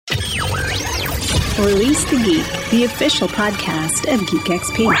Release the Geek, the official podcast of Geek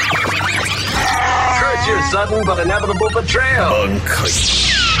XP. Curse your sudden but inevitable betrayal.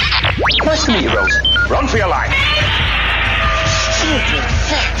 Nice to meet you, Rose. Run for your life.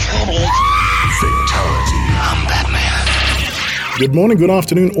 Fatality. I'm Batman. Good morning, good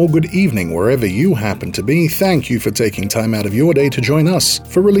afternoon, or good evening, wherever you happen to be. Thank you for taking time out of your day to join us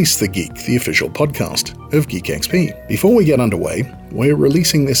for Release the Geek, the official podcast of Geek XP. Before we get underway, we're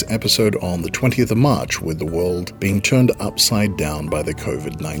releasing this episode on the 20th of March with the world being turned upside down by the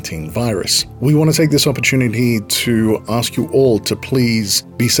COVID-19 virus. We want to take this opportunity to ask you all to please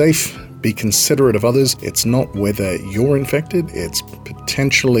be safe, be considerate of others. It's not whether you're infected, it's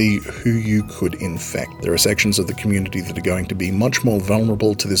potentially who you could infect. There are sections of the community that are going to be much more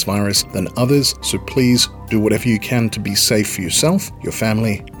vulnerable to this virus than others, so please do whatever you can to be safe for yourself, your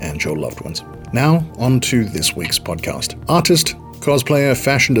family, and your loved ones. Now, on to this week's podcast. Artist, cosplayer,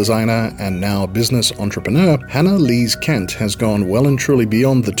 fashion designer, and now business entrepreneur, Hannah Lees Kent has gone well and truly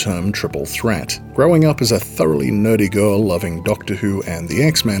beyond the term triple threat. Growing up as a thoroughly nerdy girl loving Doctor Who and the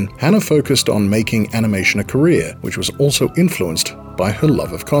X-Men, Hannah focused on making animation a career, which was also influenced by her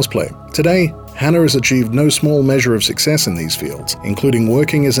love of cosplay. Today, Hannah has achieved no small measure of success in these fields, including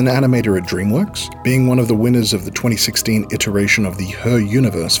working as an animator at DreamWorks, being one of the winners of the 2016 iteration of the Her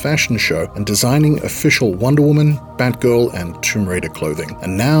Universe fashion show, and designing official Wonder Woman, Batgirl, and Tomb Raider clothing.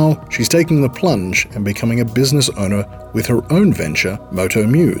 And now, she's taking the plunge and becoming a business owner with her own venture, Moto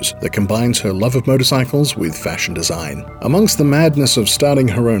Muse, that combines her love of motorcycles with fashion design. Amongst the madness of starting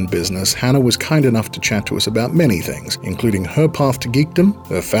her own business, Hannah was kind enough to chat to us about many things, including her path to geekdom,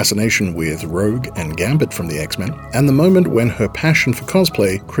 her fascination with Rogue and Gambit from the X-Men, and the moment when her passion for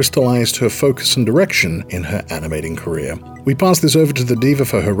cosplay crystallized her focus and direction in her animating career. We pass this over to the diva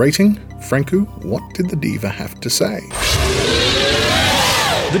for her rating. Franku, what did the diva have to say?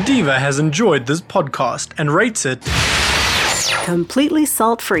 The diva has enjoyed this podcast and rates it Completely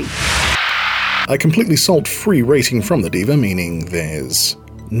salt-free. A completely salt-free rating from the diva, meaning there's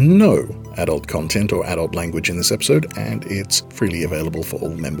no adult content or adult language in this episode, and it's freely available for all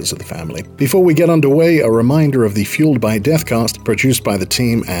members of the family. Before we get underway, a reminder of the Fueled by Death cast, produced by the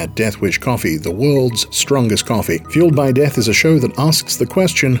team at Death Wish Coffee, the world's strongest coffee. Fueled by Death is a show that asks the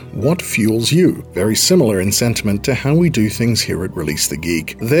question, what fuels you? Very similar in sentiment to how we do things here at Release the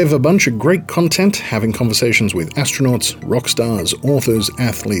Geek. They have a bunch of great content, having conversations with astronauts, rock stars, authors,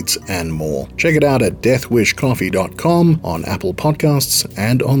 athletes, and more. Check it out at deathwishcoffee.com, on Apple Podcasts,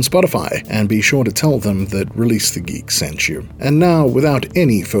 and on Spotify. And be sure to tell them that Release the Geek sent you. And now, without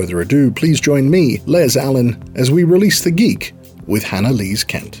any further ado, please join me, Les Allen, as we Release the Geek with Hannah Lees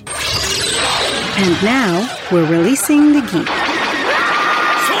Kent. And now, we're releasing the geek.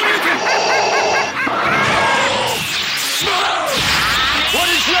 What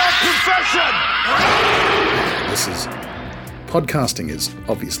is your profession? Podcasting is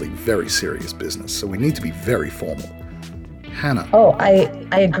obviously very serious business, so we need to be very formal. Hannah. Oh, I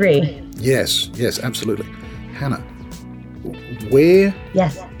agree. Yes, absolutely. Hannah, where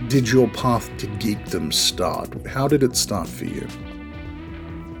Yes. did your path to geekdom start? How did it start for you?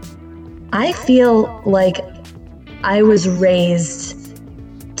 I feel like I was raised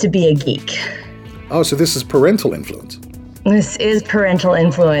to be a geek. Oh, so this is parental influence. This is parental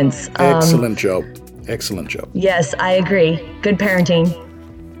influence. Excellent job. Yes, I agree. Good parenting.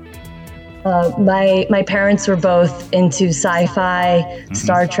 My parents were both into sci-fi,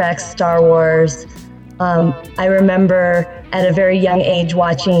 Star Trek, Star Wars. I remember at a very young age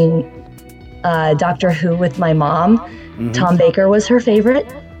watching Doctor Who with my mom. Tom Baker was her favorite.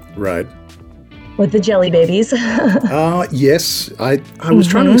 Right. With the jelly babies. Yes. I was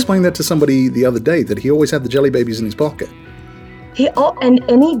trying to explain that to somebody the other day, that he always had the jelly babies in his pocket. And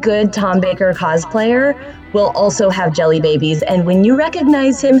any good Tom Baker cosplayer will also have jelly babies. And when you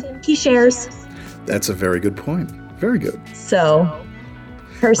recognize him, he shares. That's a very good point. Very good. So,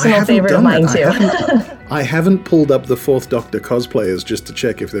 personal favorite of mine, too. I haven't pulled up the Fourth Doctor cosplayers just to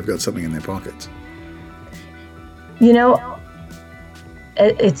check if they've got something in their pockets. You know,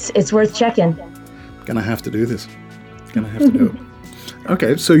 it's worth checking. Gonna have to do this. Gonna have to do it.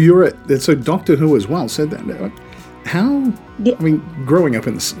 Okay, so so Doctor Who as well. So that how? Yeah. I mean, you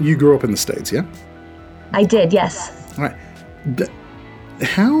grew up in the States, yeah? I did, yes. All right.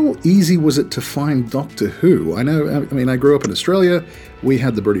 How easy was it to find Doctor Who? I grew up in Australia. We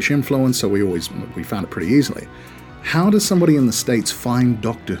had the British influence, so we found it pretty easily. How does somebody in the States find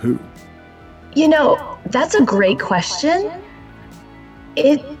Doctor Who? You know, that's a great question.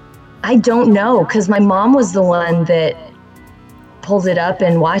 I don't know, because my mom was the one that pulled it up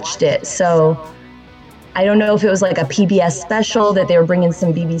and watched it. So I don't know if it was like a PBS special that they were bringing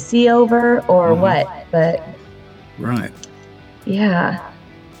some BBC over or what, but Right. yeah.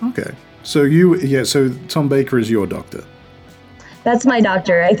 Okay. So so Tom Baker is your doctor. That's my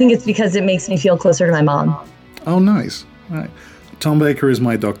doctor. I think it's because it makes me feel closer to my mom. Oh, nice. Right. Tom Baker is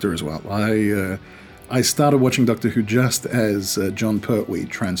my doctor as well. I started watching Doctor Who just as John Pertwee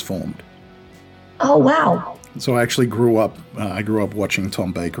transformed. Oh, wow. So I actually grew up watching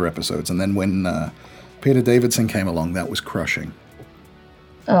Tom Baker episodes, and then when Peter Davidson came along, that was crushing.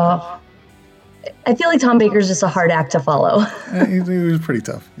 Oh, I feel like Tom Baker's just a hard act to follow. He was pretty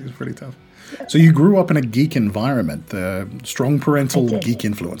tough. So you grew up in a geek environment, strong parental geek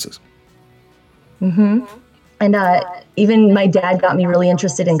influences. Mm-hmm. And even my dad got me really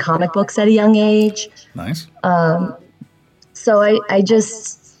interested in comic books at a young age. Nice. So I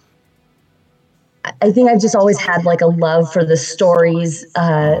think I've just always had like a love for the stories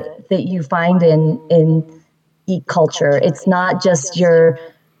that you find in geek culture. It's not just your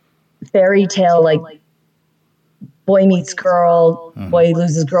fairy tale, like boy meets girl, boy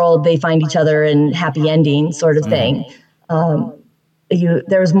loses girl, they find each other and happy ending sort of thing.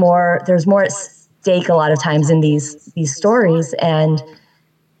 There's more at stake a lot of times in these stories, and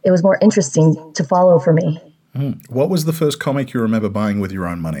it was more interesting to follow for me. What was the first comic you remember buying with your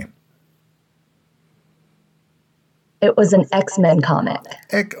own money? It was an X-Men comic.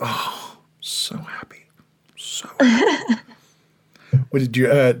 So happy. So happy.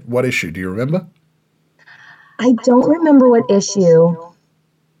 What issue? Do you remember? I don't remember what issue.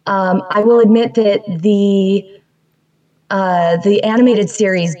 I will admit that the animated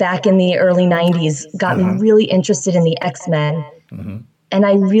series back in the early 90s got me really interested in the X-Men. And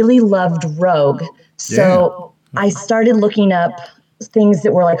I really loved Rogue. So I started looking up things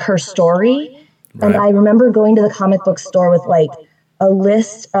that were like her story. And I remember going to the comic book store with like a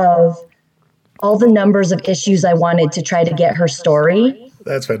list of all the numbers of issues I wanted to try to get her story.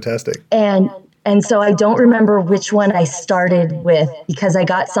 That's fantastic. And so I don't remember which one I started with because I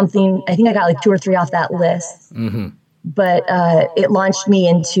got something, I think I got like 2 or 3 off that list. But it launched me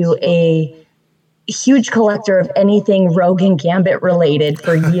into a huge collector of anything Rogue and Gambit related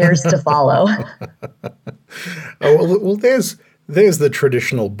for years to follow. Well, there's the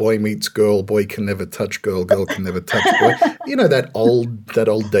traditional boy meets girl, boy can never touch girl, girl can never touch boy. You know, that old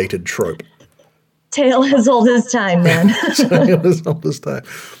dated trope. Tale as old as time, man. Tale as old as time.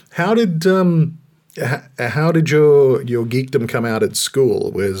 How did your geekdom come out at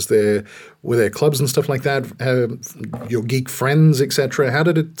school? Were there clubs and stuff like that? Your geek friends, etc. How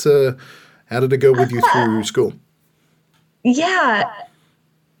did it go with you through school? Yeah,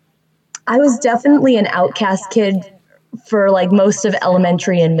 I was definitely an outcast kid for like most of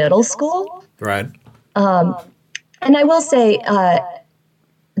elementary and middle school. Right. And I will say,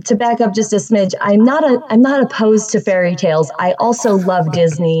 to back up just a smidge, I'm not opposed to fairy tales. I also love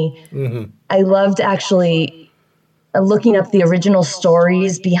Disney. I loved actually looking up the original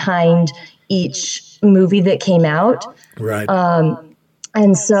stories behind each movie that came out. Right.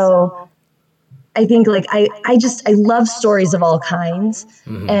 And so I think like I love stories of all kinds.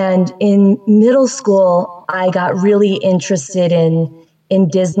 And in middle school, I got really interested in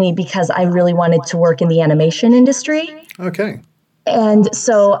Disney because I really wanted to work in the animation industry. Okay. And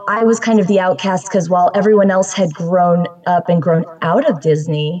so I was kind of the outcast because while everyone else had grown up and grown out of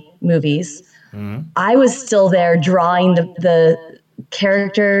Disney movies, I was still there drawing the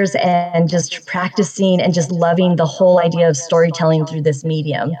characters and just practicing and just loving the whole idea of storytelling through this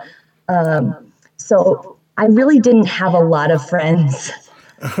medium. So I really didn't have a lot of friends.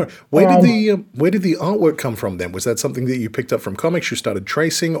 Where did the artwork come from then? Was that something that you picked up from comics, you started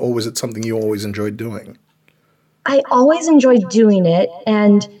tracing, or was it something you always enjoyed doing? I always enjoyed doing it.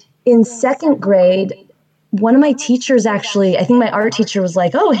 And in second grade, one of my teachers actually, I think my art teacher was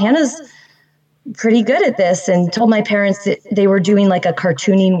like, oh, Hannah's pretty good at this, and told my parents that they were doing like a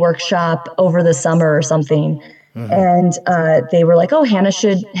cartooning workshop over the summer or something. And they were like, oh, Hannah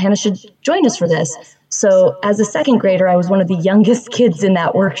should join us for this. So as a second grader, I was one of the youngest kids in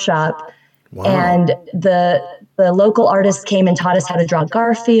that workshop. Wow. And the local artists came and taught us how to draw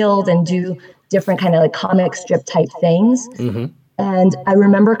Garfield and do different kind of like comic strip type things. And I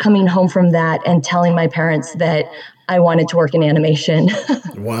remember coming home from that and telling my parents that I wanted to work in animation.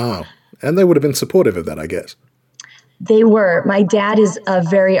 Wow. And they would have been supportive of that, I guess. They were. My dad is a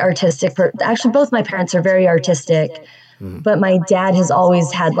very artistic actually, both my parents are very artistic, but my dad has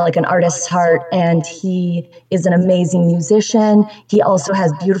always had like an artist's heart, and he is an amazing musician. He also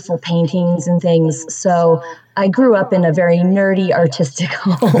has beautiful paintings and things. So I grew up in a very nerdy, artistic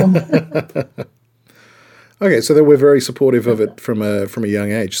home. Okay, so they were very supportive of it from a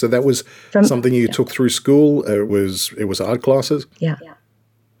young age. So that was something you took through school. It was art classes. Yeah,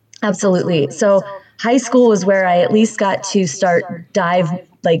 absolutely. So high school was where I at least got to dive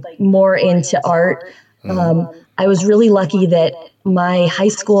like more into art. I was really lucky that my high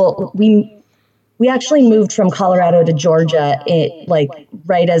school, we actually moved from Colorado to Georgia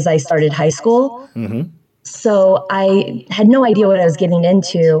right as I started high school. Mm-hmm. So I had no idea what I was getting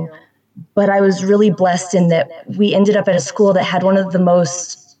into, but I was really blessed in that we ended up at a school that had one of the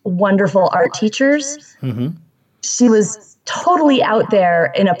most wonderful art teachers. Mm-hmm. She was totally out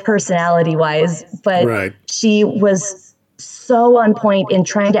there in a personality wise, but she was so on point in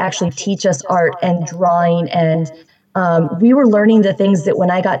trying to actually teach us art and drawing. And we were learning the things that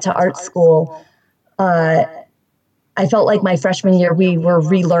when I got to art school, I felt like my freshman year, we were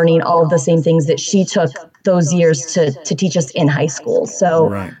relearning all of the same things that she took those years to teach us in high school.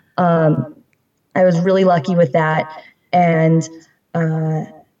 So I was really lucky with that. And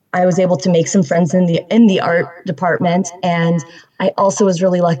I was able to make some friends in the art department. And I also was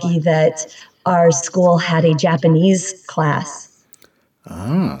really lucky that our school had a Japanese class.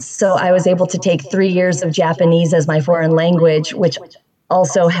 So I was able to take 3 years of Japanese as my foreign language, which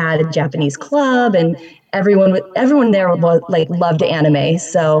also had a Japanese club, and everyone there loved anime.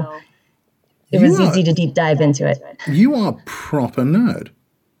 So it was easy to deep dive into it. You are a proper nerd.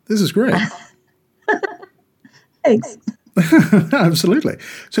 This is great. Thanks. Absolutely.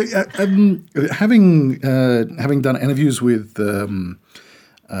 So, having done interviews with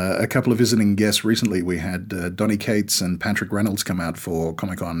a couple of visiting guests recently, we had Donny Cates and Patrick Reynolds come out for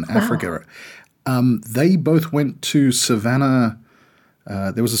Comic-Con Africa. They both went to Savannah.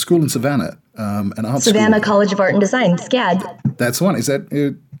 There was a school in Savannah, an art Savannah school. College of Art and Design, SCAD. That's the one. Is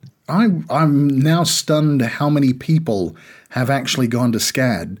that? I'm now stunned how many people have actually gone to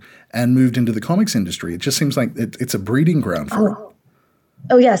SCAD and moved into the comics industry. It just seems like it's a breeding ground for it.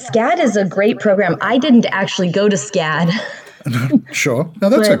 Oh yeah, SCAD is a great program. I didn't actually go to SCAD. Sure. No,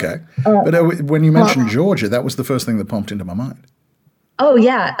 that's okay. But when you mentioned Georgia, that was the first thing that popped into my mind. Oh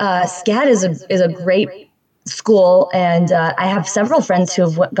yeah, SCAD is a great school, and I have several friends who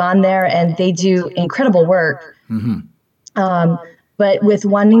have gone there, and they do incredible work. Mm-hmm. But with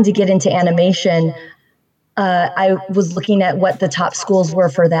wanting to get into animation, I was looking at what the top schools were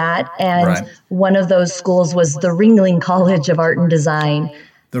for that, and one of those schools was the Ringling College of Art and Design.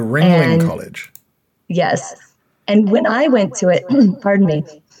 The Ringling College? Yes. And when I went to it, pardon me,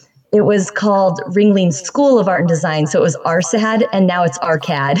 it was called Ringling School of Art and Design, so it was RSAD, and now it's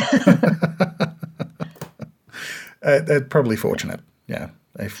RCAD. Probably fortunate, yeah.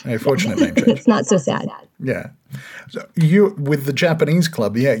 A fortunate name change. It's not so sad. Yeah. So you, with the Japanese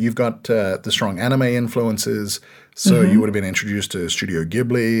club, you've got the strong anime influences. So you would have been introduced to Studio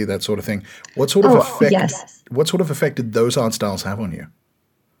Ghibli, that sort of thing. What sort of effect? Yes. What sort of effect did those art styles have on you?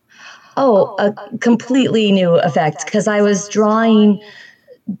 Oh, a completely new effect, because I was drawing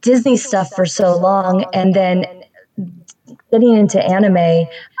Disney stuff for so long, and then getting into anime,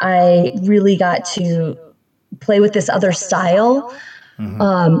 I really got to play with this other style.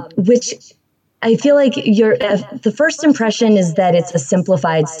 Which I feel like the first impression is that it's a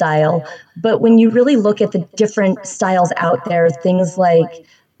simplified style, but when you really look at the different styles out there, things like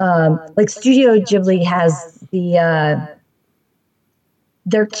Studio Ghibli has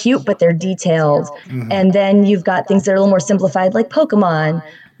they're cute, but they're detailed. Mm-hmm. And then you've got things that are a little more simplified, like Pokemon.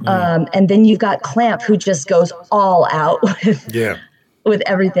 And then you've got Clamp, who just goes all out with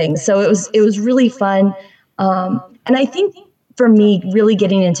everything. So it was really fun. And I think for me, really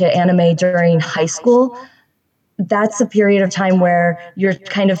getting into anime during high school, that's a period of time where you're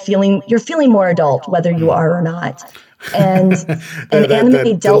kind of feeling more adult, whether you are or not. And anime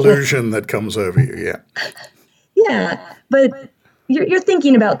that delusion that comes over you, yeah, but you're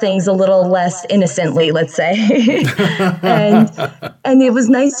thinking about things a little less innocently, let's say. and it was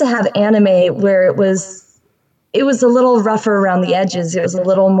nice to have anime where it was a little rougher around the edges. It was a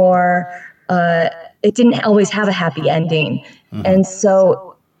little more. It didn't always have a happy ending. Mm-hmm. And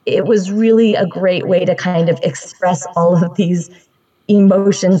so it was really a great way to kind of express all of these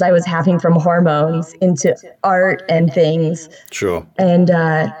emotions I was having from hormones into art and things. Sure. And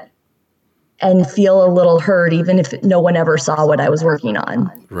feel a little heard, even if no one ever saw what I was working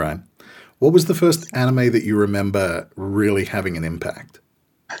on. Right. What was the first anime that you remember really having an impact?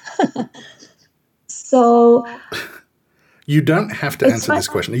 So... You don't have to answer this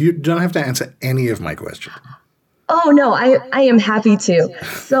question. You don't have to answer any of my questions. Oh, no, I am happy to.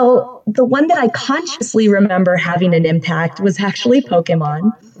 So the one that I consciously remember having an impact was actually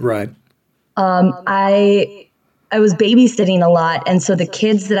Pokemon. Right. I I was babysitting a lot. And so the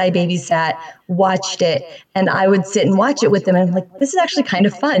kids that I babysat watched it, and I would sit and watch it with them. And I'm like, this is actually kind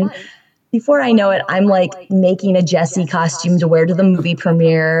of fun. Before I know it, I'm like making a Jessie costume to wear to the movie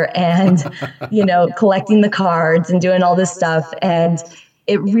premiere and, collecting the cards and doing all this stuff. And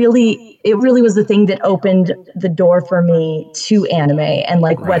it really was the thing that opened the door for me to anime and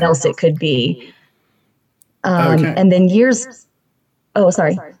like what else it could be. And then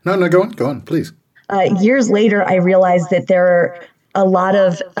sorry. No, go on, please. Years later, I realized that there are a lot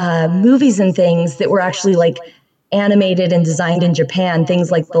of movies and things that were actually like animated and designed in Japan,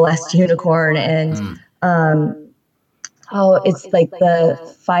 things like The Last Unicorn and it's like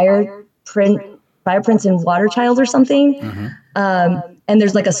the Fire Prince and Water Child or something. And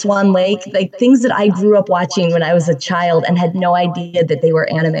there's like a Swan Lake, like things that I grew up watching when I was a child and had no idea that they were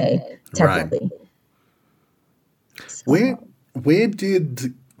anime technically. Right.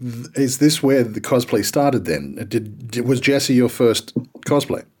 Is this where the cosplay started then? Was Jessie your first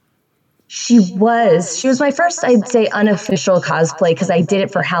cosplay? She was my first, I'd say, unofficial cosplay because I did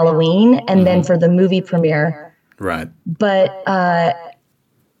it for Halloween and then for the movie premiere. Right. But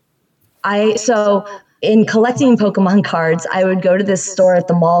in collecting Pokemon cards, I would go to this store at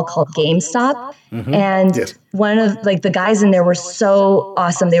the mall called GameStop. And one of like the guys in there were so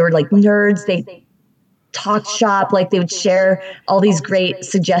awesome. They were like nerds. They talked shop, like they would share all these great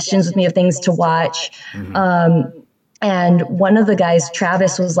suggestions with me of things to watch. And one of the guys,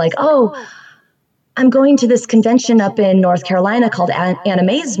 Travis, was like, "Oh, I'm going to this convention up in North Carolina called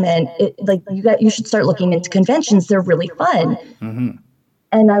Animazement. You should start looking into conventions. They're really fun."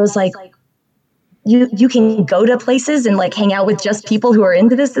 And I was like, "You can go to places and like hang out with just people who are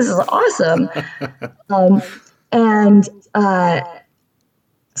into this. This is awesome."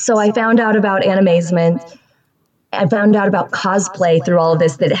 So I found out about Animazement. I found out about cosplay through all of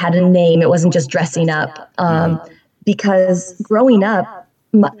this, that it had a name. It wasn't just dressing up. Because growing up,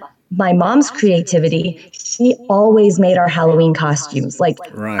 my mom's creativity, she always made our Halloween costumes. Like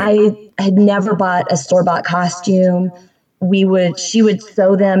I had never bought a store-bought costume. She would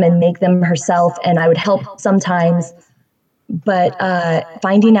sew them and make them herself, and I would help sometimes. But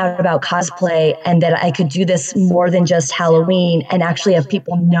finding out about cosplay and that I could do this more than just Halloween and actually have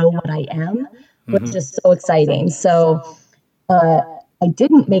people know what I am was just so exciting. So I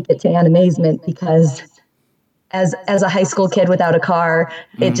didn't make it to Animazement because as a high school kid without a car,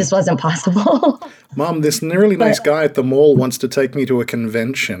 it just wasn't possible. Mom, this really nice guy at the mall wants to take me to a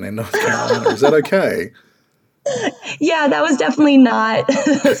convention in North Carolina. Is that okay? Yeah, that was definitely not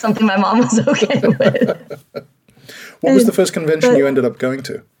something my mom was okay with. What was the first convention you ended up going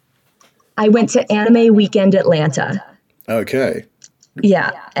to? I went to Anime Weekend Atlanta. Okay.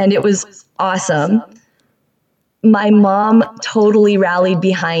 Yeah, and it was awesome. My mom totally rallied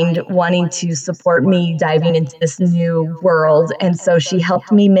behind wanting to support me diving into this new world. And so she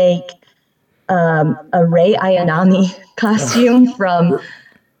helped me make a Rei Ayanami costume from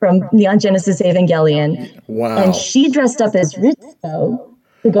Neon Genesis Evangelion. Wow. And she dressed up as Ritsuko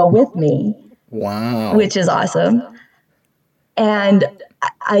to go with me. Wow. Which is awesome. And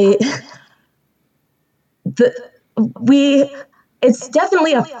it's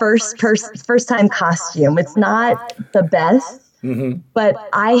definitely a first time costume. It's not the best, but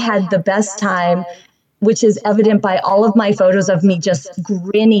I had the best time, which is evident by all of my photos of me just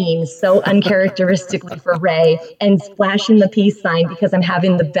grinning so uncharacteristically for Rei and flashing the peace sign because I'm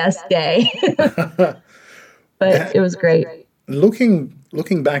having the best day. But it was great. Looking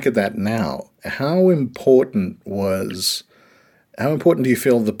back at that now, how important do you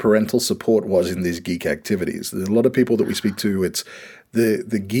feel the parental support was in these geek activities? There's a lot of people that we speak to, it's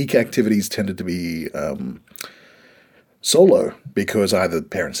the geek activities tended to be solo because either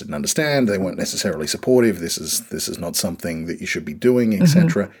parents didn't understand, they weren't necessarily supportive, this is not something that you should be doing,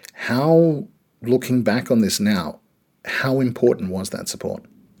 etc. How, looking back on this now, how important was that support?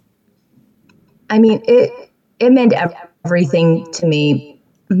 I mean, it meant everything to me.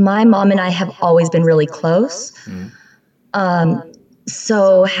 My mom and I have always been really close.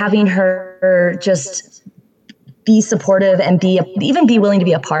 So having her just be supportive and even be willing to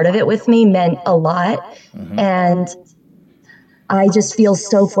be a part of it with me meant a lot. And I just feel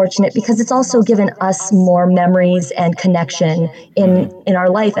so fortunate because it's also given us more memories and connection in our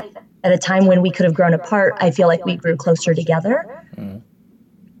life at a time when we could have grown apart. I feel like we grew closer together.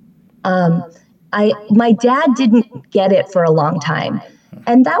 My dad didn't get it for a long time,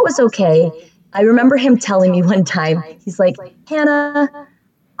 and that was okay. I remember him telling me one time, he's like, "Hannah,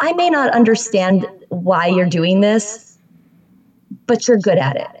 I may not understand why you're doing this, but you're good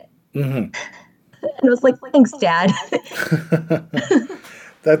at it." And I was like, "Thanks, Dad."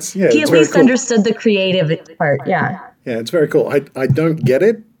 That's, yeah, He it's at very least cool. understood the creative part. Yeah. Yeah, it's very cool. I don't get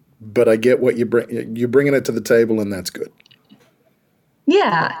it, but I get what you're bringing it to the table, and that's good.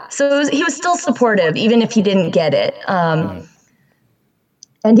 Yeah. So he was still supportive, even if he didn't get it. And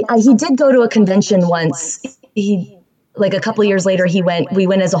he did go to a convention once. Like a couple of years later, we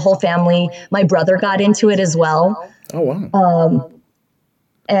went as a whole family. My brother got into it as well. Oh, wow.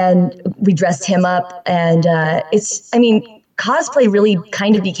 And we dressed him up. And cosplay really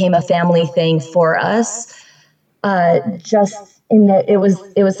kind of became a family thing for us. Just in that it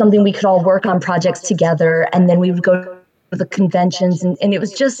was something we could all work on projects together. And then we would go to the conventions. And it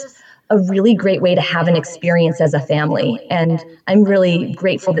was just a really great way to have an experience as a family. And I'm really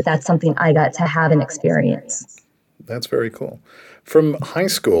grateful that that's something I got to have an experience. That's very cool. From high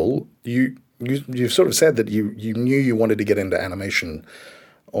school, you sort of said that you knew you wanted to get into animation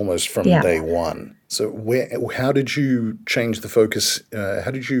almost from day one. So how did you change the focus?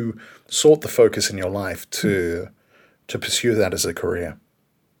 How did you sort the focus in your life to pursue that as a career?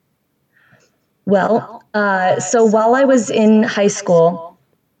 Well, so while I was in high school,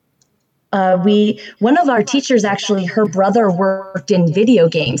 one of our teachers, actually, her brother worked in video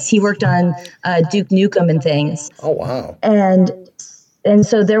games. He worked on Duke Nukem and things. Oh, wow. And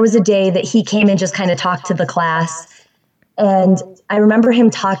so there was a day that he came and just kind of talked to the class. And I remember him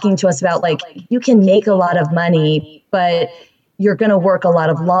talking to us about, like, you can make a lot of money, but you're going to work a lot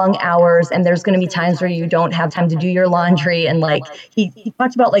of long hours. And there's going to be times where you don't have time to do your laundry. And like, he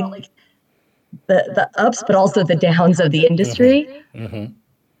talked about like the ups, but also the downs of the industry. Mm-hmm.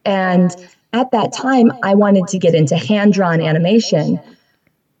 And at that time, I wanted to get into hand-drawn animation.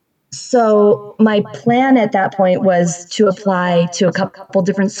 So my plan at that point was to apply to a couple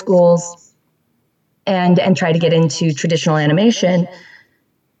different schools and try to get into traditional animation.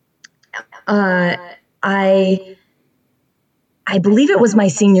 I believe it was my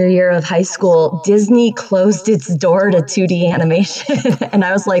senior year of high school, Disney closed its door to 2D animation. And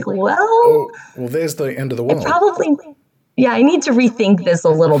I was like, well, there's the end of the world. I need to rethink this a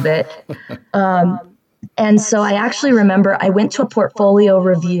little bit. And so I actually remember I went to a portfolio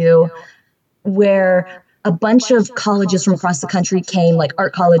review where a bunch of colleges from across the country came, like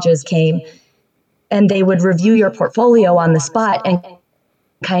art colleges came, and they would review your portfolio on the spot and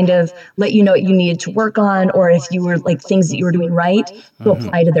kind of let you know what you needed to work on, or if you were like things that you were doing right to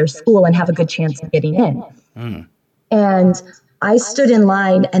apply to their school and have a good chance of getting in. And I stood in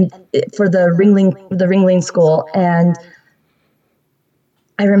line for the Ringling School, and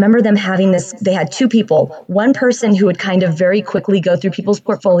I remember them having this. They had two people, one person who would kind of very quickly go through people's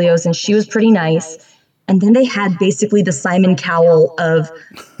portfolios, and she was pretty nice. And then they had basically the Simon Cowell of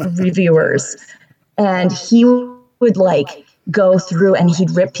reviewers, and he would like go through and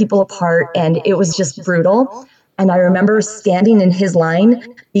he'd rip people apart, and it was just brutal. And I remember standing in his line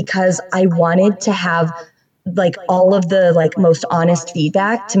because I wanted to have like all of the like most honest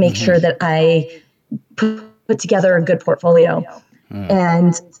feedback to make sure that I put together a good portfolio.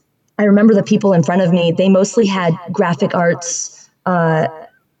 And I remember the people in front of me, they mostly had graphic arts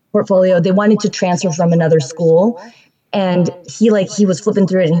portfolio. They wanted to transfer from another school. And he was flipping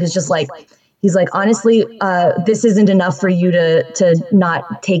through it, and he was just like, honestly, this isn't enough for you to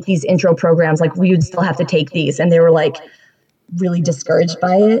not take these intro programs. Like, we would still have to take these. And they were like really discouraged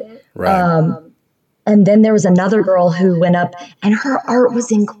by it. Right. And then there was another girl who went up, and her art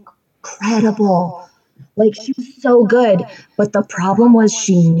was incredible. Like, she was so good, but the problem was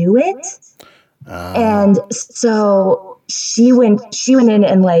she knew it. And so she went in,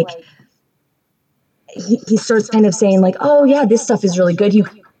 and like, he starts kind of saying like, oh yeah, this stuff is really good. You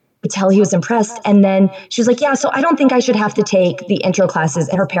could tell he was impressed. And then she was like, yeah, so I don't think I should have to take the intro classes.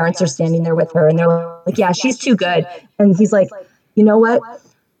 And her parents are standing there with her, and they're like, yeah, she's too good. And he's like, you know what?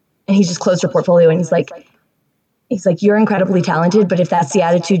 And he just closed her portfolio, and he's like, you're incredibly talented, but if that's the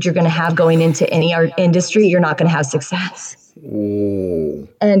attitude you're going to have going into any art industry, you're not going to have success. Ooh.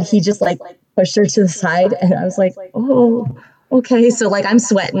 And he just like pushed her to the side, and I was like, oh, okay. So like, I'm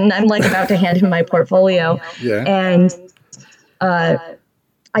sweating. I'm like about to hand him my portfolio. Yeah. And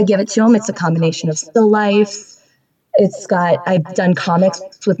I give it to him. It's a combination of still lifes. I've done comics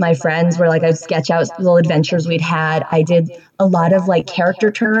with my friends where like I'd sketch out little adventures we'd had. I did a lot of like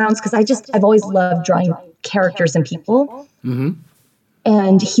character turnarounds because I've always loved drawing characters and people. Mm-hmm.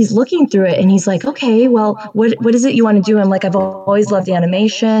 And he's looking through it, and he's like, okay, well, what is it you want to do? I'm like, I've always loved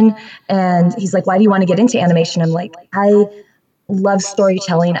animation. And he's like, why do you want to get into animation? I'm like, I love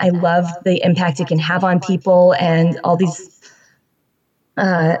storytelling. I love the impact it can have on people and all these,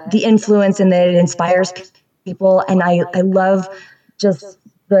 the influence, and that it inspires people. And I love just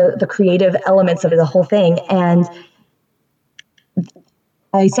the creative elements of the whole thing. And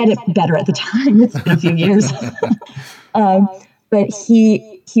I said it better at the time. It's been a few years. But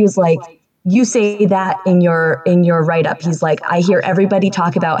he was like, you say that in your write-up. He's like, I hear everybody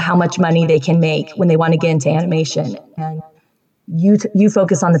talk about how much money they can make when they want to get into animation. And you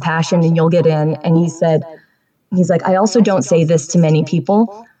focus on the passion and you'll get in. And he's like, I also don't say this to many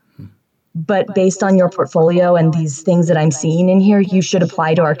people, but based on your portfolio and these things that I'm seeing in here, you should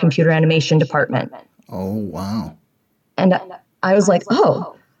apply to our computer animation department. Oh, wow. And I was like,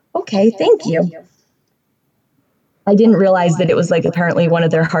 oh, okay, thank you. I didn't realize that it was like apparently one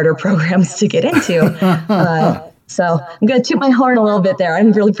of their harder programs to get into. So I'm going to toot my horn a little bit there.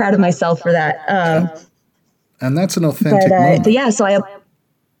 I'm really proud of myself for that. And that's an authentic moment. But yeah, so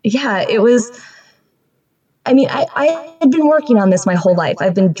it was, I mean, I had been working on this my whole life.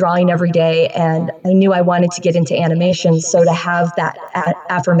 I've been drawing every day and I knew I wanted to get into animation. So to have that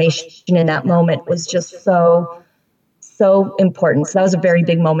affirmation in that moment was just so important. So that was a very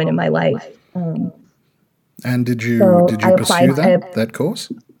big moment in my life. And did you pursue that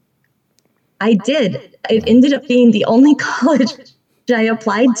course? I did. It ended up being the only college I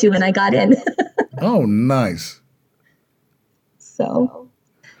applied to, and I got in. Oh, nice. So,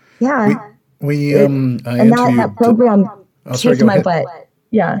 yeah. That program kicked my butt.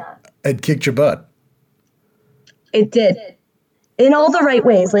 Yeah. It kicked your butt. It did. In all the right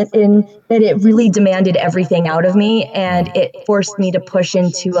ways, in that it really demanded everything out of me, and it forced me to push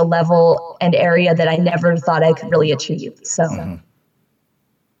into a level and area that I never thought I could really achieve. So,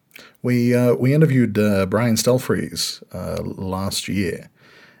 we interviewed Brian Stelfreeze last year,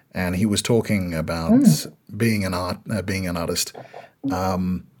 and he was talking about being an artist.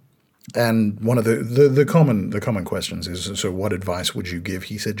 And one of the common questions is, so what advice would you give?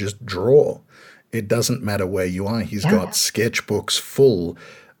 He said, just draw. It doesn't matter where you are. He's got sketchbooks full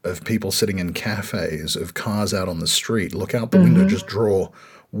of people sitting in cafes, of cars out on the street. Look out the window, just draw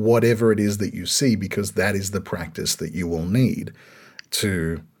whatever it is that you see, because that is the practice that you will need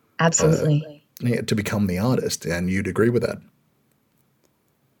to absolutely to become the artist. And you'd agree with that?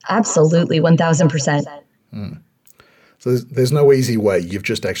 Absolutely, 1,000%. So there's no easy way. You've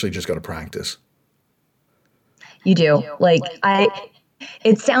just got to practice. You do.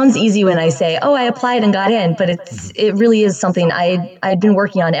 It sounds easy when I say, oh, I applied and got in, but it really is something I'd been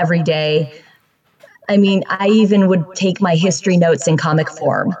working on every day. I mean, I even would take my history notes in comic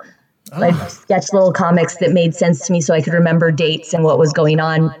form. I'd sketch little comics that made sense to me so I could remember dates and what was going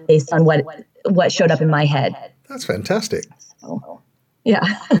on based on what showed up in my head. That's fantastic. So,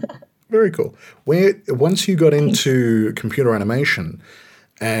 yeah. Very cool. Once you got into computer animation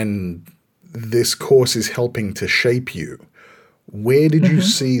and this course is helping to shape you, where did you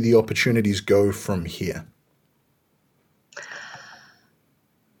see the opportunities go from here?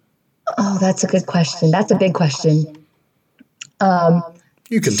 Oh, that's a good question. That's a big question.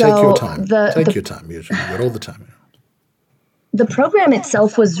 You can take your time. Take your time. You've got all the time. The program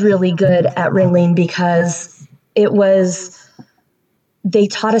itself was really good at Ringling because they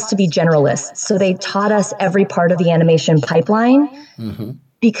taught us to be generalists. So they taught us every part of the animation pipeline.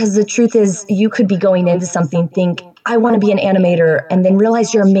 Because the truth is, you could be going into something, think, I want to be an animator, and then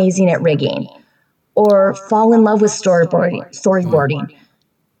realize you're amazing at rigging, or fall in love with storyboarding.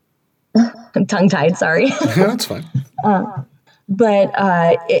 I'm tongue-tied, sorry. Yeah, that's fine. But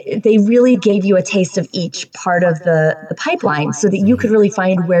they really gave you a taste of each part of the pipeline so that you could really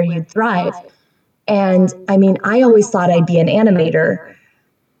find where you'd thrive. And I mean, I always thought I'd be an animator,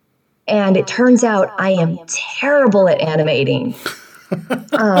 and it turns out I am terrible at animating.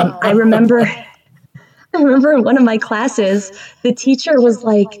 I remember in one of my classes, the teacher was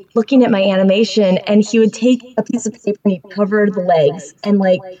like looking at my animation, and he would take a piece of paper and he'd cover the legs and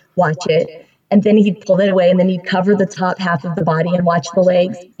watch it. And then he'd pull it away, and then he'd cover the top half of the body and watch the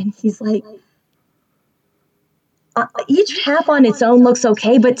legs. And he's like, each half on its own looks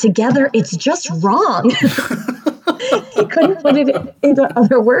okay, but together it's just wrong. He couldn't put it into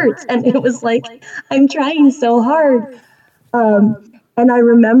other words. And it was like, I'm trying so hard. And I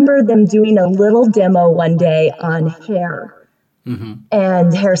remember them doing a little demo one day on hair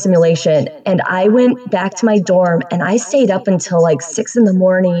and hair simulation. And I went back to my dorm and I stayed up until 6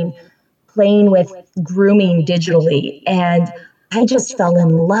 a.m. playing with grooming digitally. And I just fell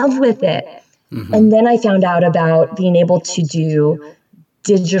in love with it. And then I found out about being able to do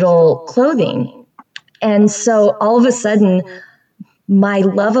digital clothing. And so all of a sudden, my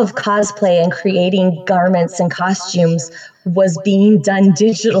love of cosplay and creating garments and costumes was being done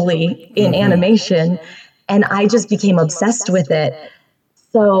digitally in animation. And I just became obsessed with it.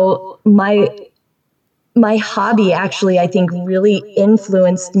 So my hobby actually, I think, really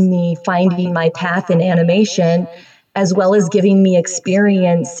influenced me finding my path in animation. as well as giving me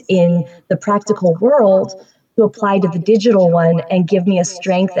experience in the practical world to apply to the digital one and give me a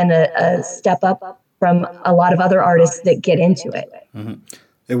strength and a step up from a lot of other artists that get into it. Mm-hmm.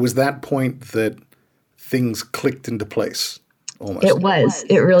 It was that point that things clicked into place, almost.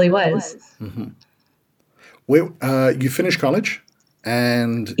 It really was. Mm-hmm. Well, you finished college,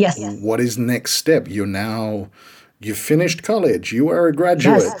 and yes. What is next step? You finished college, you are a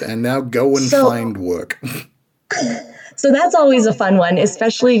graduate, yes. and now go and find work. So that's always a fun one,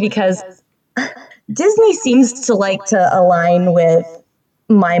 especially because Disney seems to like to align with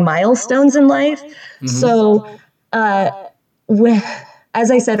my milestones in life. Mm-hmm. So as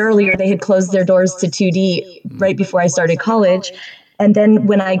I said earlier, they had closed their doors to 2D right before I started college. And then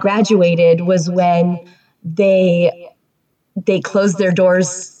when I graduated was when they closed their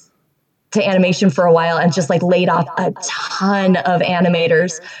doors to animation for a while and just like laid off a ton of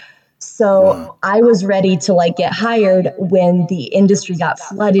animators. So I was ready to like get hired when the industry got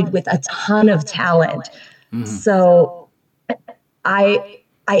flooded with a ton of talent. Mm-hmm. So I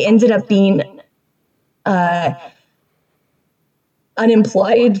ended up being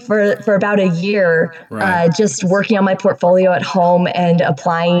unemployed for about a year, just working on my portfolio at home and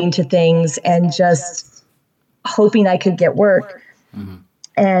applying to things and just hoping I could get work. Mm-hmm.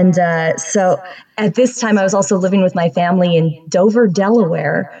 And so at this time, I was also living with my family in Dover,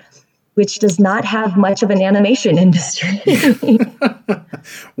 Delaware, which does not have much of an animation industry.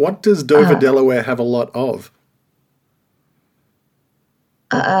 What does Dover, Delaware have a lot of?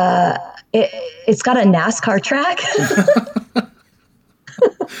 It's got a NASCAR track.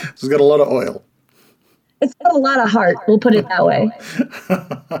 It's got a lot of oil. It's got a lot of heart. We'll put it that way.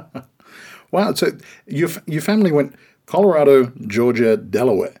 Wow. So your family went Colorado, Georgia,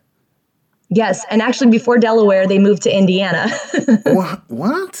 Delaware. Yes. And actually before Delaware, they moved to Indiana.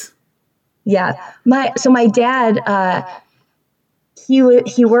 What? Yeah. My dad,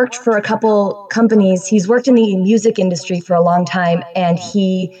 he worked for a couple companies. He's worked in the music industry for a long time. And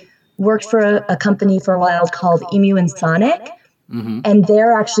he worked for a company for a while called Emu and Sonic. Mm-hmm. And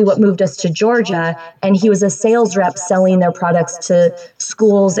they're actually what moved us to Georgia. And he was a sales rep selling their products to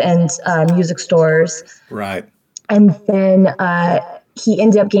schools and music stores. Right. And then he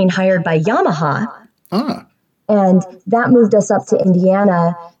ended up getting hired by Yamaha. And that moved us up to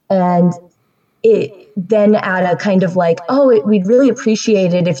Indiana. And it then at a kind of like, we'd really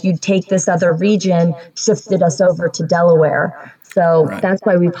appreciate it if you'd take this other region, shifted us over to Delaware. So that's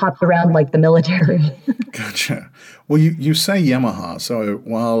why we popped around like the military. Gotcha. Well, you say Yamaha. So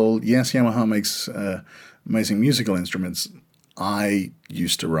while, yes, Yamaha makes amazing musical instruments, I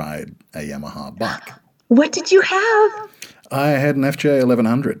used to ride a Yamaha bike. What did you have? I had an FJ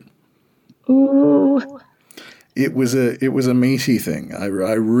 1100. Ooh. It was a meaty thing.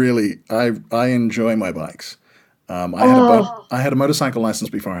 I enjoy my bikes. I had a motorcycle license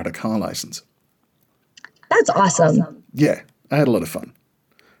before I had a car license. That's awesome. Yeah, I had a lot of fun.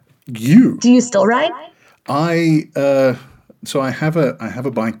 Do you still ride? So I have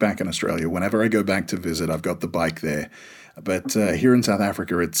a bike back in Australia. Whenever I go back to visit, I've got the bike there. But here in South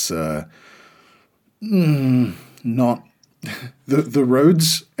Africa, it's not. The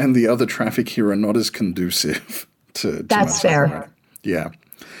roads and the other traffic here are not as conducive to That's fair. Riding. Yeah.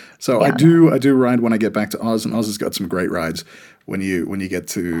 So I do ride when I get back to Oz, and Oz has got some great rides when you get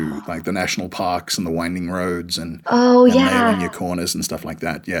to like the national parks and the winding roads and nailing your corners and stuff like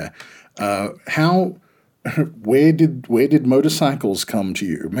that. Yeah. Where did motorcycles come to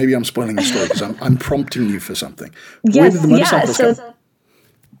you? Maybe I'm spoiling the story because I'm prompting you for something. Where did the motorcycles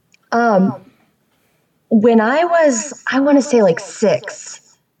come? When I was, I want to say like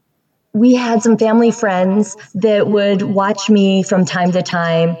 6, we had some family friends that would watch me from time to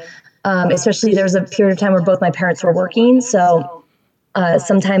time. Especially there was a period of time where both my parents were working. So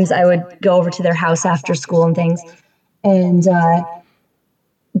sometimes I would go over to their house after school and things. And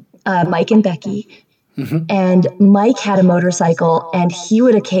Mike and Becky. Mm-hmm. And Mike had a motorcycle, and he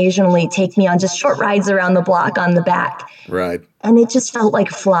would occasionally take me on just short rides around the block on the back. Right. And it just felt like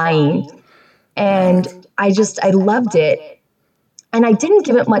flying. And I loved it. And I didn't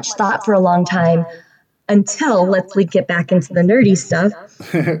give it much thought for a long time until, let's get back into the nerdy stuff.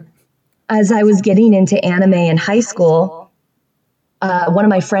 As I was getting into anime in high school, one of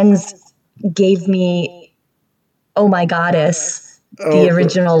my friends gave me Oh My Goddess, the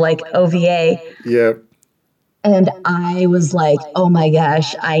original OVA. Yeah. And I was like, oh my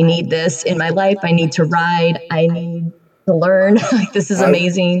gosh, I need this in my life. I need to ride. I need to learn. This is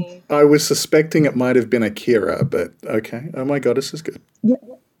amazing. I was suspecting it might have been Akira, but okay. Oh My Goddess is good.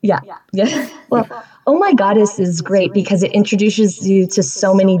 Yeah. Well, Oh My Goddess is great because it introduces you to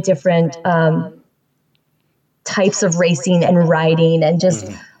so many different types of racing and riding and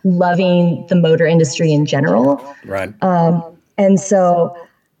just loving the motor industry in general. Right. And so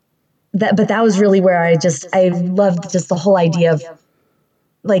that was really where I loved just the whole idea of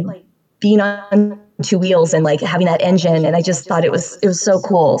like being on two wheels and like having that engine. And I just thought it was so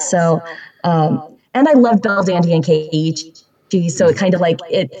cool. So, and I loved Bell Dandy and KEG. So it kind of like,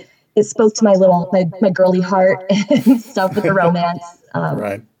 it spoke to my girly heart and stuff with the romance.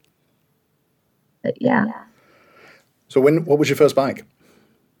 Right. But yeah. So what was your first bike?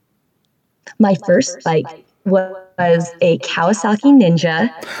 My first bike was a Kawasaki Ninja.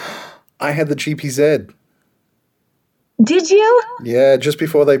 I had the GPZ. Did you? Yeah, just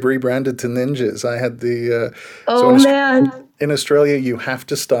before they rebranded to Ninjas, I had the... man. In Australia, you have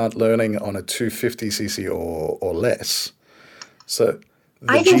to start learning on a 250cc or less. So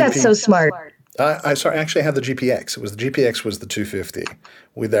I think that's so smart. I actually had the GPX. The GPX was the 250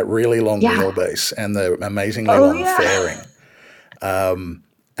 with that really long wheelbase and the amazingly long fairing.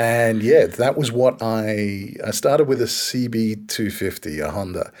 And yeah, that was what I started with a CB 250, a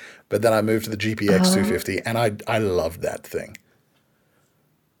Honda, but then I moved to the GPX 250, and I loved that thing.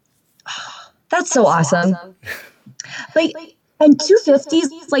 That's so awesome. Like, and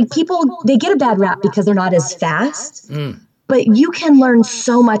 250s, like people, they get a bad rap because they're not as fast. But you can learn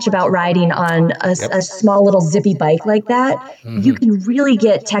so much about riding on a small little zippy bike like that. Mm-hmm. You can really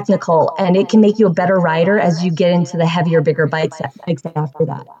get technical, and it can make you a better rider as you get into the heavier, bigger bikes after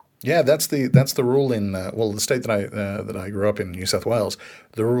that. Yeah, that's the rule in the state that I grew up in, New South Wales.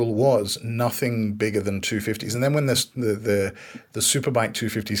 The rule was nothing bigger than 250s, and then when the Superbike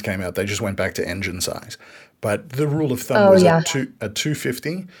 250s came out, they just went back to engine size. But the rule of thumb was a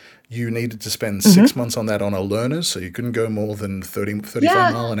 250. You needed to spend 6 months on that on a learner, so you couldn't go more than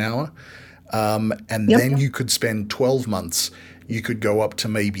 35 mile an hour. And then you could spend 12 months. You could go up to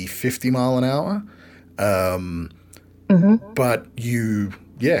maybe 50 mile an hour. But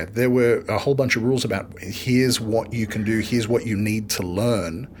there were a whole bunch of rules about here's what you can do, here's what you need to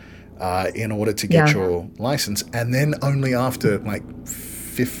learn in order to get your license. And then only after like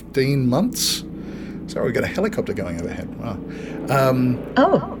 15 months... Sorry, we got a helicopter going overhead. Wow.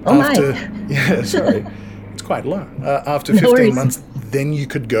 My. Yeah, sorry. It's quite low. After 15 months, then you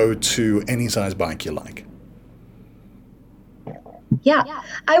could go to any size bike you like. Yeah.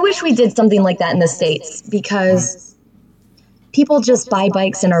 I wish we did something like that in the States because people just buy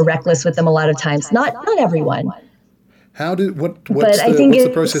bikes and are reckless with them a lot of times. Not everyone. What's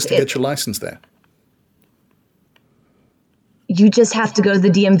the process to get your license there? You just have to go to the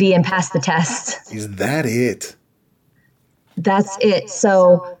DMV and pass the test. Is that it? That's it.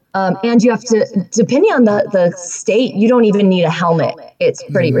 So, and you have to, depending on the state, you don't even need a helmet. It's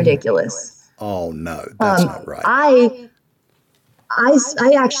pretty ridiculous. Oh no, that's not right.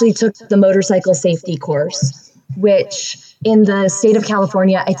 I actually took the motorcycle safety course, which in the state of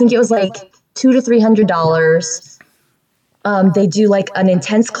California, I think it was like $200 to $300. They do like an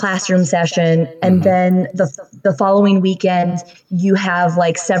intense classroom session, and then the following weekend you have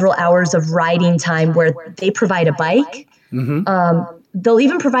like several hours of riding time where they provide a bike. They'll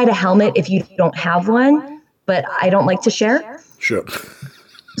even provide a helmet if you don't have one, but I don't like to share. Sure.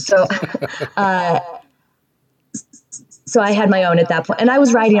 So, so I had my own at that point, and I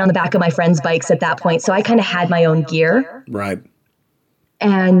was riding on the back of my friends' bikes at that point. So I kind of had my own gear. Right.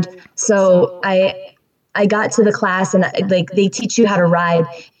 And so I got to the class, and like they teach you how to ride,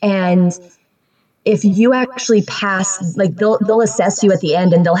 and if you actually pass, like they'll assess you at the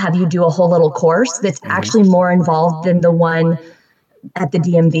end, and they'll have you do a whole little course that's actually more involved than the one at the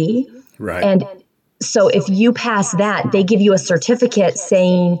DMV. Right. And so if you pass that, they give you a certificate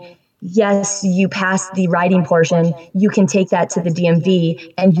saying, yes, you passed the riding portion. You can take that to the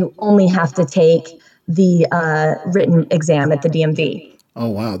DMV, and you only have to take the written exam at the DMV. Oh,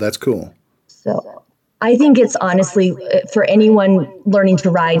 wow. That's cool. So I think it's honestly for anyone learning to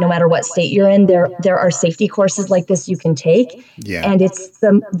ride, no matter what state you're in, there are safety courses like this you can take. Yeah. And it's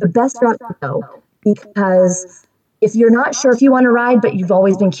the best route to go, because if you're not sure if you want to ride, but you've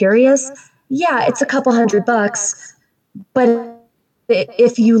always been curious, it's a couple $100. But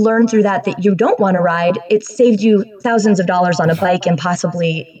if you learn through that you don't want to ride, it saved you thousands of dollars on a bike and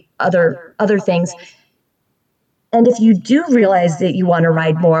possibly other things. And if you do realize that you want to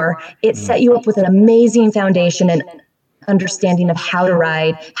ride more, it set you up with an amazing foundation and understanding of how to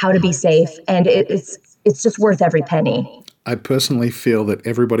ride, how to be safe. And it's just worth every penny. I personally feel that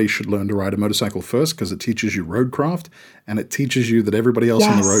everybody should learn to ride a motorcycle first because it teaches you roadcraft, and it teaches you that everybody else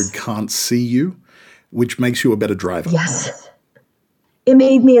on the road can't see you, which makes you a better driver. Yes. It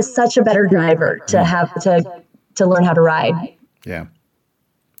made me such a better driver to have to learn how to ride. Yeah.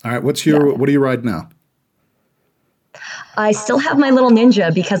 All right. What do you ride now? I still have my little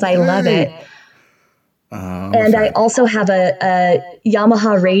Ninja because I love it. And I also have a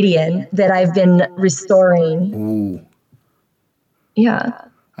Yamaha Radian that I've been restoring. Ooh. Yeah.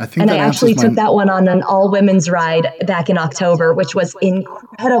 I think And that I actually answers took that one on an all-women's ride back in October, which was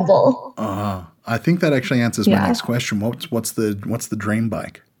incredible. I think that actually answers my next question. What's the dream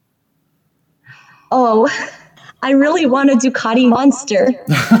bike? Oh, I really want a Ducati Monster.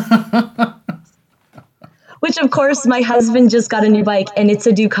 Which, of course, my husband just got a new bike, and it's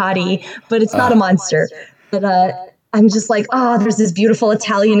a Ducati, but it's not a Monster. But I'm just like, there's this beautiful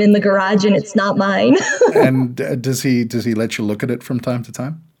Italian in the garage, and it's not mine. And does he let you look at it from time to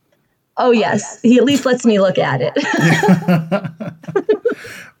time? Oh, yes. He at least lets me look at it.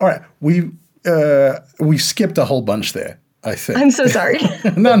 All right. We skipped a whole bunch there, I think. I'm so sorry.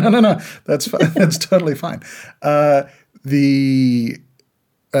 No. That's fine. That's totally fine.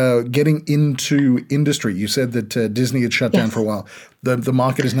 Getting into industry, you said that Disney had shut down for a while. The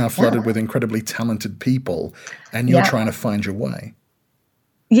market is now flooded with incredibly talented people, and you're trying to find your way.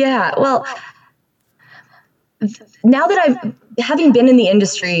 Yeah, well, now that having been in the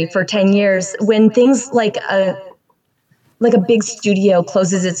industry for 10 years, when things like a big studio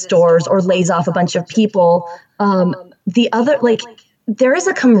closes its doors or lays off a bunch of people, there is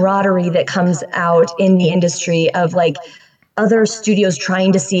a camaraderie that comes out in the industry of other studios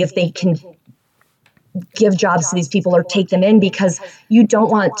trying to see if they can give jobs to these people or take them in, because you don't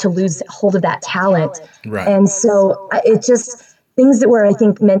want to lose hold of that talent. Right. And so it just, things that were, I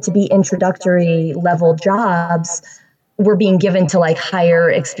think, meant to be introductory level jobs were being given to higher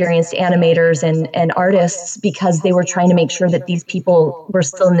experienced animators and artists, because they were trying to make sure that these people were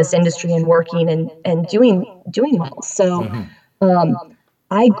still in this industry and working and doing well. So,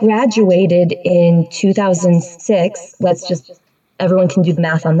 I graduated in 2006. Everyone can do the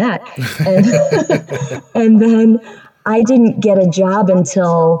math on that. And then I didn't get a job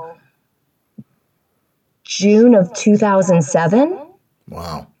until June of 2007.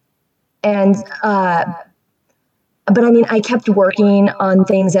 Wow. And, but I mean, I kept working on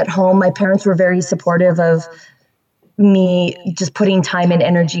things at home. My parents were very supportive of me just putting time and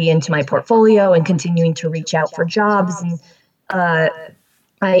energy into my portfolio and continuing to reach out for jobs. And,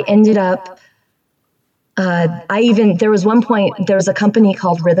 I ended up, there was one point, there was a company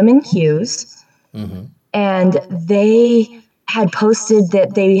called Rhythm and Hues, and they had posted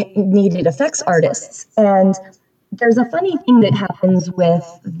that they needed effects artists. And there's a funny thing that happens with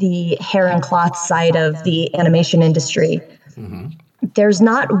the hair and cloth side of the animation industry. There's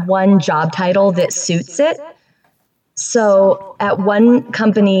not one job title that suits it. So at one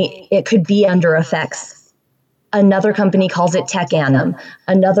company, it could be under effects. Another company calls it tech anim.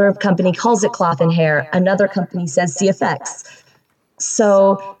 Another company calls it cloth and hair. Another company says CFX.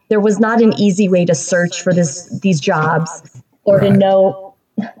 So there was not an easy way to search for these jobs or to know.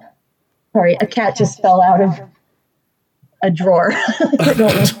 Sorry, a cat just fell out of a drawer.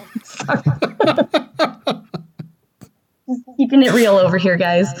 Sorry. Just keeping it real over here,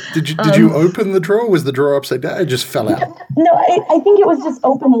 guys. Did you open the drawer? Was the drawer upside down? It just fell out. No, I think it was just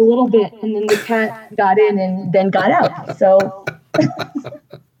open a little bit, and then the cat got in and then got out. So,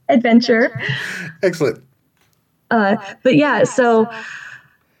 adventure. Excellent. But yeah, so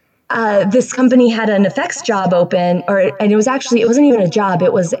this company had an effects job open, and it wasn't even a job;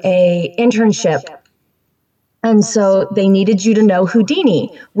 it was a internship. And so they needed you to know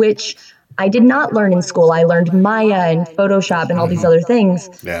Houdini, which I did not learn in school. I learned Maya and Photoshop and all these other things.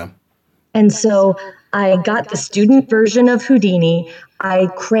 Yeah. And so I got the student version of Houdini. I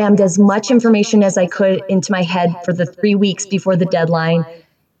crammed as much information as I could into my head for the 3 weeks before the deadline,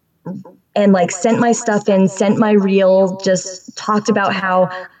 and sent my stuff in, sent my reel, just talked about how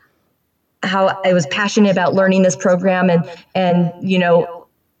I was passionate about learning this program and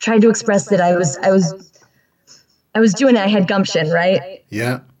tried to express that I was doing it. I had gumption, right?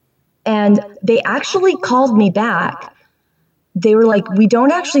 Yeah. And they actually called me back. They were like, we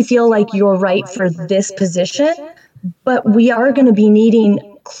don't actually feel like you're right for this position, but we are going to be needing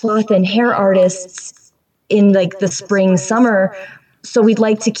cloth and hair artists in the spring, summer. So we'd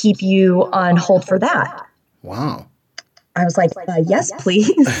like to keep you on hold for that. Wow. I was like, yes,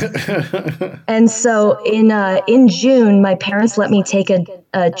 please. And so in June, my parents let me take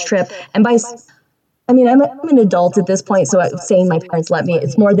a trip. And I'm an adult at this point, so saying my parents let me,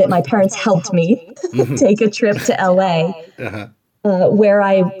 it's more that my parents helped me take a trip to LA, where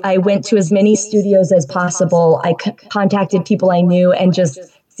I went to as many studios as possible. I contacted people I knew and just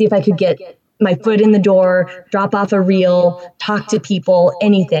see if I could get my foot in the door, drop off a reel, talk to people,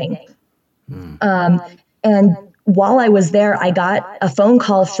 anything. And while I was there, I got a phone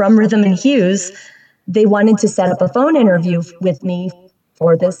call from Rhythm and Hues they wanted to set up a phone interview with me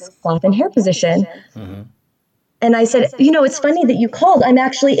for this cloth and hair position. Mm-hmm. And I said, it's funny that you called. I'm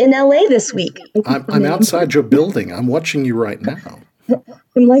actually in LA this week. I'm outside your building. I'm watching you right now.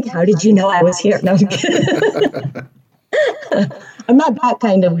 I'm like, how did you know I was here? No, I'm kidding. I'm not that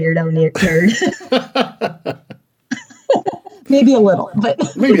kind of weirdo nerd. Maybe a little, but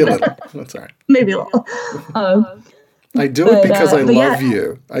Maybe a little. That's all right. maybe a little. I do it because I love yeah.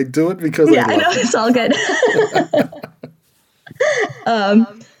 you. I do it because I Yeah, I love know, you. it's all good.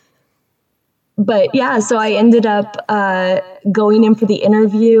 But yeah, so I ended up going in for the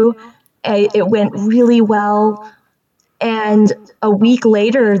interview. It went really well. And a week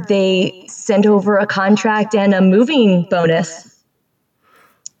later, they sent over a contract and a moving bonus.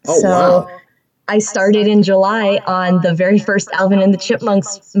 Oh, wow. I started in July on the very first Alvin and the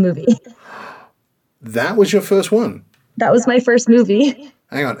Chipmunks movie. That was your first one? That was my first movie.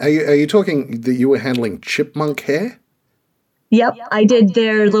 Hang on. Are you talking that you were handling chipmunk hair? Yep, I did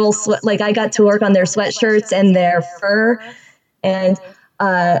their little I got to work on their sweatshirts and their fur. And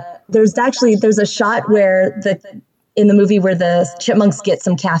there's a shot where in the movie where the chipmunks get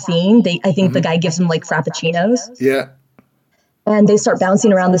some caffeine. I think the guy gives them like frappuccinos. Yeah. And they start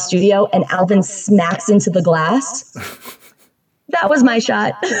bouncing around the studio, and Alvin smacks into the glass. That was my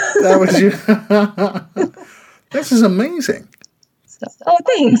shot. That was you. This is amazing. Oh,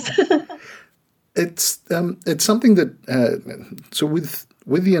 thanks. It's something that so with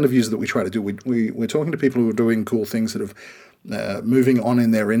the interviews that we try to do, we're talking to people who are doing cool things that have moving on in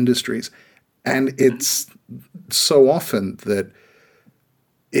their industries, and it's so often that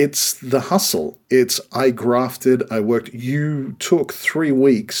it's the hustle. It's I grafted, I worked. You took 3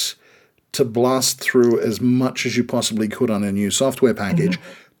 weeks to blast through as much as you possibly could on a new software package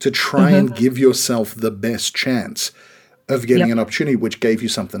to try and give yourself the best chance of getting an opportunity, which gave you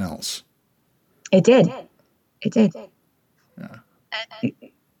something else. It did.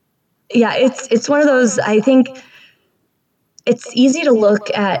 Yeah, it's one of those, I think it's easy to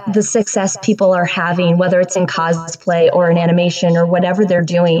look at the success people are having, whether it's in cosplay or in animation or whatever they're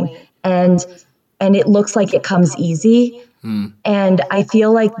doing, and it looks like it comes easy. And I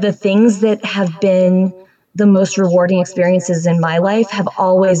feel like the things that have been the most rewarding experiences in my life have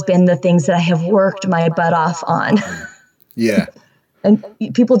always been the things that I have worked my butt off on. Yeah. And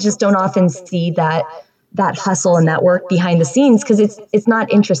people just don't often see that hustle and that work behind the scenes because it's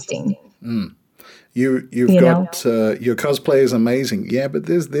not interesting. You've got your cosplay is amazing. Yeah, but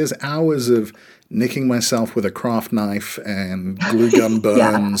there's hours of nicking myself with a craft knife and glue gun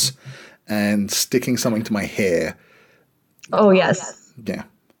burns and sticking something to my hair. Oh yes. Yeah.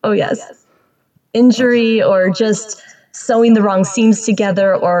 Oh yes. Injury or just sewing the wrong seams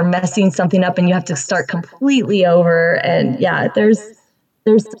together or messing something up and you have to start completely over. And yeah, there's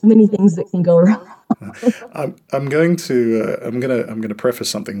many things that can go wrong. I'm going to preface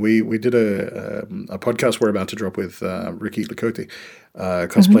something. We did a podcast we're about to drop with Ricky Lakoti,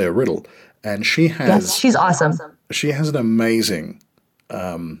 cosplayer Riddle, and she's awesome. She has an amazing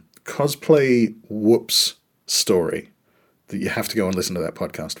cosplay whoops story that you have to go and listen to that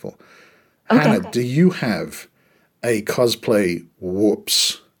podcast for. Okay. Hannah, do you have a cosplay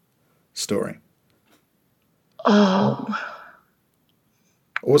whoops story? Oh.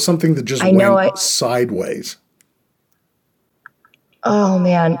 Or something that just went sideways? Oh,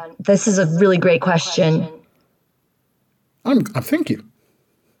 man. This is a really great question. Thank you.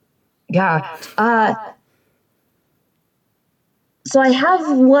 Yeah. So I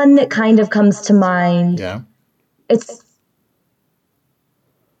have one that kind of comes to mind. Yeah. It's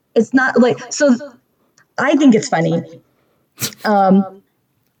not like, so I think it's funny.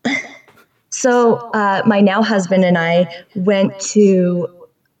 So my now husband and I went to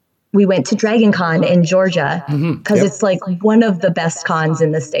Dragon Con in Georgia because it's like one of the best cons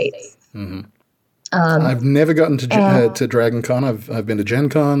in the States. I've never gotten to Dragon Con. I've been to Gen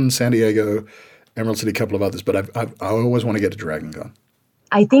Con, San Diego, Emerald City, a couple of others, but I always want to get to Dragon Con.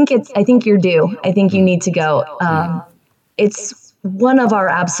 I think you're due. I think you need to go. It's one of our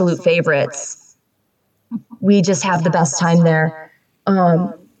absolute favorites. We just have the best time there.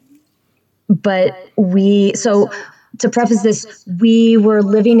 But so to preface this, we were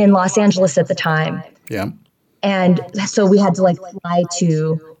living in Los Angeles at the time. Yeah. And so we had to fly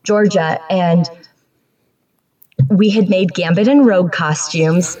to Georgia, and we had made Gambit and Rogue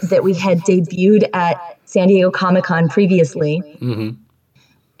costumes that we had debuted at San Diego Comic-Con previously.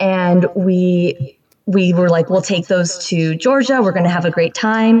 And we were like, we'll take those to Georgia. We're going to have a great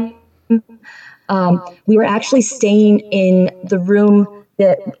time. We were actually staying in the room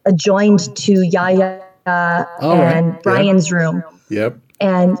that adjoined to Yaya and Brian's room. Yep.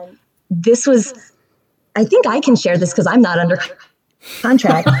 And this was I think I can share this because I'm not under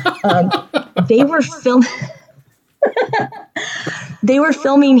contract. They were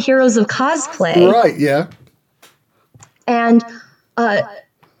filming Heroes of Cosplay. Right, yeah. And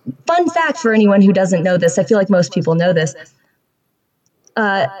fun fact for anyone who doesn't know this, I feel like most people know this.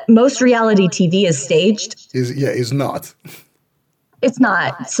 Most reality TV is staged. Is not. It's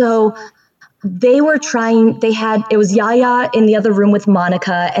not. So they were trying, it was Yaya in the other room with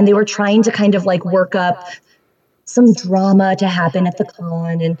Monica, and they were trying to kind of like work up some drama to happen at the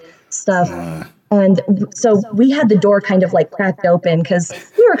con and stuff. And so we had the door kind of like cracked open because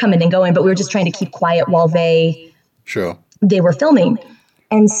we were coming and going, but we were just trying to keep quiet while they were filming.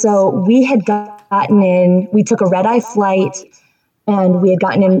 And so we had gotten in, we took a red-eye flight, and we had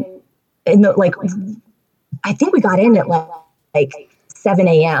gotten in the, like, I think we got in at like 7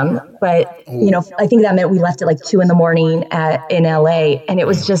 a.m. But, you know, I think that meant we left at like 2 a.m. in LA, and it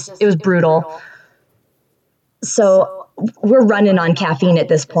was brutal. So we're running on caffeine at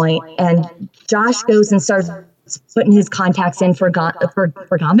this point, and Josh goes and starts putting his contacts in for Gambit.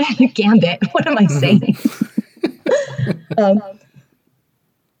 What am I saying?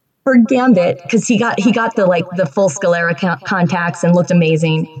 For Gambit, because he got the full sclera contacts and looked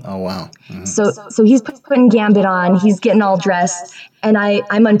amazing. Oh wow! Mm-hmm. So he's putting Gambit on. He's getting all dressed, and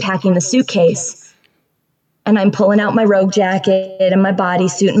I'm unpacking the suitcase, and I'm pulling out my Rogue jacket and my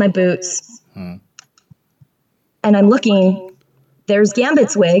bodysuit and my boots, and I'm looking. There's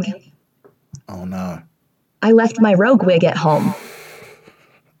Gambit's wig. Oh no! I left my Rogue wig at home.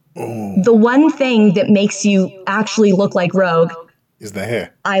 Oh. The one thing that makes you actually look like Rogue is the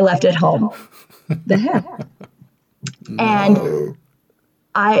hair. I left at home. The hair. No. And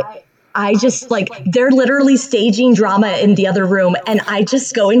I just like, they're literally staging drama in the other room. And I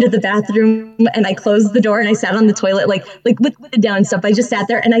just go into the bathroom and I closed the door and I sat on the toilet, like with the down and stuff. I just sat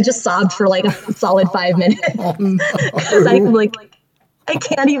there and I just sobbed for like a solid 5 minutes. Oh, no. Because I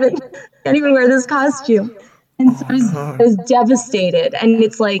can't even wear this costume. And so I was devastated. And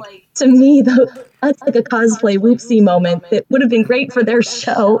it's like, to me, that's like a cosplay whoopsie moment that would have been great for their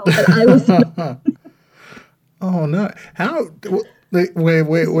show. But I was. Oh no! How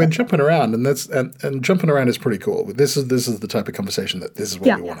we're jumping around, and jumping around is pretty cool. But this is the type of conversation that this is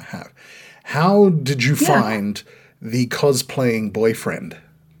what we want to have. How did you find the cosplaying boyfriend?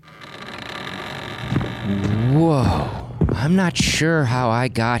 Whoa! I'm not sure how I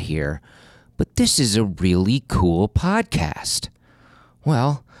got here, but this is a really cool podcast.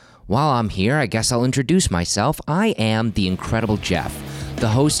 Well, while I'm here, I guess I'll introduce myself. I am the Incredible Jeff, the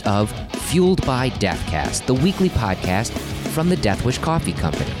host of Fueled by Deathcast, the weekly podcast from the Death Wish Coffee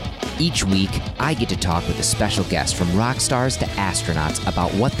Company. Each week, I get to talk with a special guest from rock stars to astronauts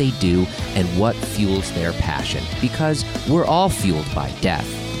about what they do and what fuels their passion, because we're all fueled by death.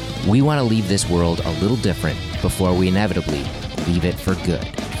 We want to leave this world a little different before we inevitably leave it for good.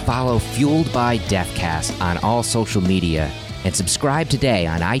 Follow Fueled by Deathcast on all social media and subscribe today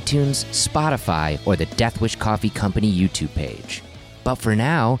on iTunes, Spotify, or the Death Wish Coffee Company YouTube page. But for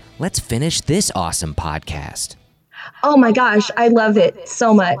now, let's finish this awesome podcast. Oh my gosh, I love it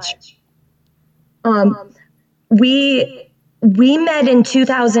so much. We met in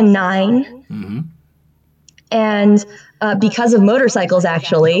 2009, and because of motorcycles,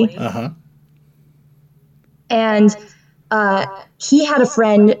 actually. And he had a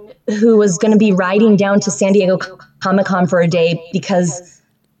friend who was going to be riding down to San Diego Comic-Con for a day because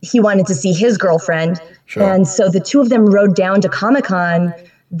he wanted to see his girlfriend. Sure. And so the two of them rode down to Comic-Con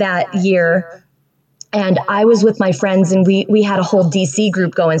that year. And I was with my friends, and we had a whole DC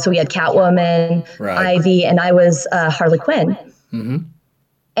group going. So we had Catwoman, Ivy, and I was Harley Quinn.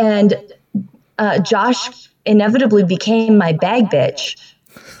 And Josh inevitably became my bag bitch.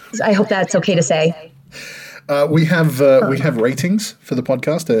 I hope that's okay to say. We have ratings for the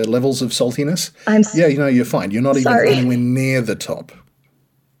podcast, levels of saltiness. You're fine. You're not even anywhere near the top.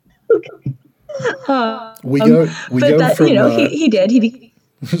 Okay. We go from he did.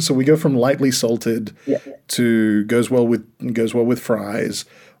 So we go from lightly salted to goes well with fries,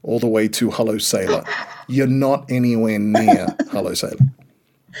 all the way to Hello Sailor. You're not anywhere near Hello Sailor.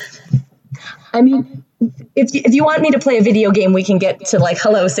 I mean, if you want me to play a video game, we can get to like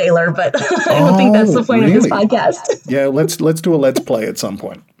Hello Sailor, but I don't think that's the point of this podcast. Yeah, let's do a let's play at some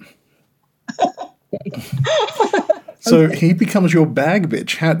point. So he becomes your bag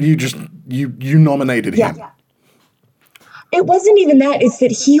bitch. How do you nominated him? Yeah. It wasn't even that. It's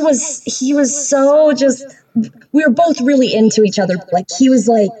that he was so just. We were both really into each other. Like he was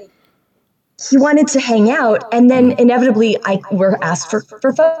like, he wanted to hang out, and then inevitably we're asked for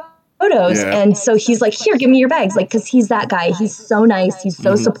photos, and so he's like, "Here, give me your bags," like because he's that guy. He's so nice. He's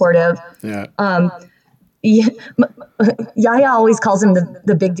so supportive. Yeah. Yeah, Yaya always calls him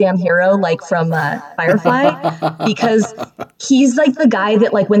the big damn hero, like from Firefly, because he's like the guy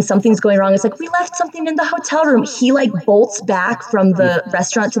that, like, when something's going wrong, it's like, we left something in the hotel room. He like bolts back from the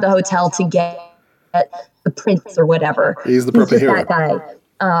restaurant to the hotel to get the prints or whatever. He's the proper hero. That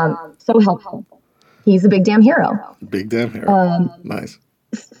guy. So helpful. He's a big damn hero. Big damn hero. Nice.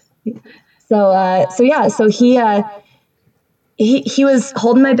 So he was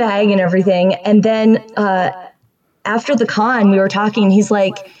holding my bag and everything. And then after the con, we were talking. He's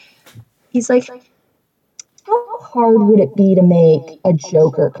like, how hard would it be to make a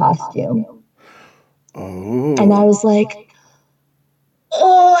Joker costume? Oh. And I was like,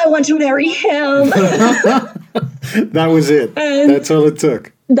 oh, I want to marry him. That was it. And that's all it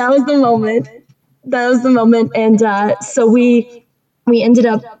took. That was the moment. And so we ended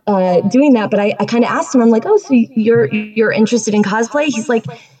up doing that. But I kind of asked him, I'm like, oh, so you're interested in cosplay? He's like,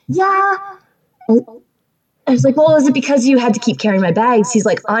 yeah. I was like, well, is it because you had to keep carrying my bags? He's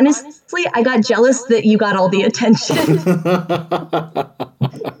like, honestly, I got jealous that you got all the attention.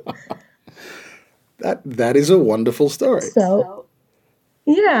 That is a wonderful story. So,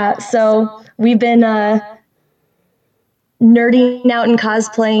 yeah. So we've been nerding out and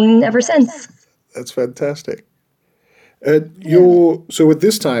cosplaying ever since. That's fantastic. So at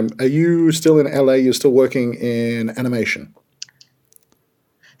this time, are you still in LA? You're still working in animation?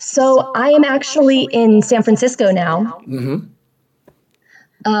 So I am actually in San Francisco now. Mm-hmm.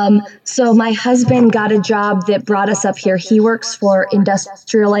 So my husband got a job that brought us up here. He works for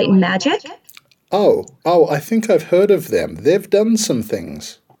Industrial Light and Magic. Oh, I think I've heard of them. They've done some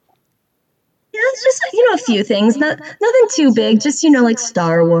things. Yeah, it's just, a few things. Nothing too big. Just, like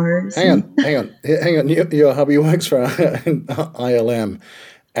Star Wars. Hang on. Your hubby works for ILM,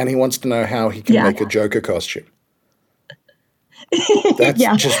 and he wants to know how he can make a Joker costume. That's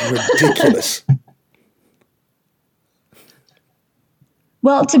just ridiculous.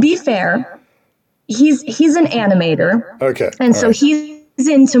 Well, to be fair, he's an animator. Okay. And so he's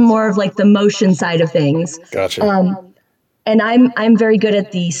into more of like the motion side of things. Gotcha. And I'm very good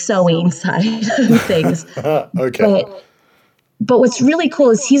at the sewing side of things. Okay. But what's really cool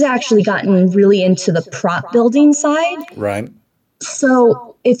is he's actually gotten really into the prop building side. Right.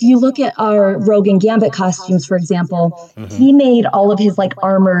 So if you look at our Rogue and Gambit costumes, for example, he made all of his like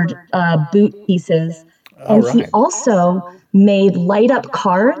armored boot pieces. And he also made light up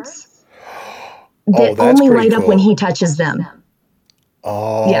cards that only light up when he touches them.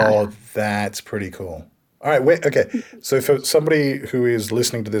 Oh, that's pretty cool. All right, wait, okay. So for somebody who is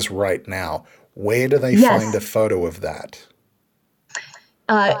listening to this right now, where do they find a photo of that?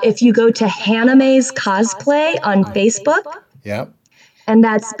 If you go to Haname's Cosplay on Facebook. Yeah. And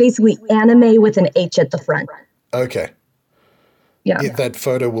that's basically anime with an H at the front. Okay. Yeah. That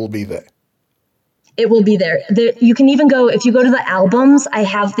photo will be there. It will be there. You can even go, if you go to the albums, I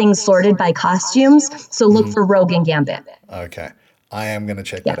have things sorted by costumes. So look for Rogue and Gambit. Okay. I am going to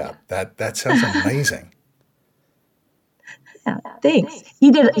check that out. That sounds amazing. Yeah, thanks.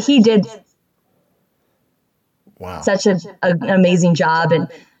 He did such an amazing job. And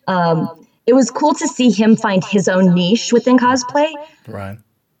it was cool to see him find his own niche within cosplay. Right.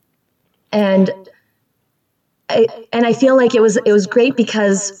 And I feel like it was great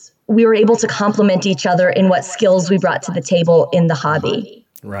because we were able to complement each other in what skills we brought to the table in the hobby.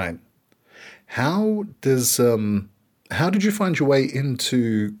 Right. How did you find your way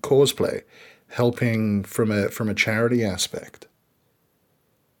into cosplay, helping from a charity aspect?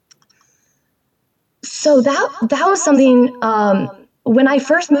 So that was something when I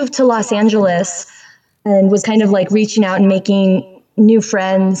first moved to Los Angeles and was kind of like reaching out and making new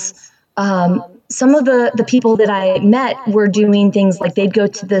friends. Some of the people that I met were doing things like they'd go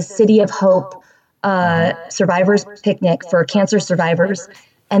to the City of Hope survivors picnic for cancer survivors,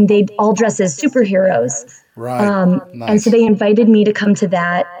 and they'd all dress as superheroes. Right. Nice. And so they invited me to come to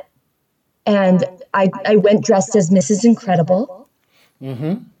that. And I went dressed as Mrs. Incredible,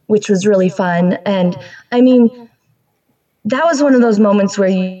 which was really fun. And I mean, that was one of those moments where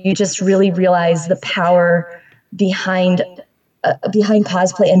you just really realize the power behind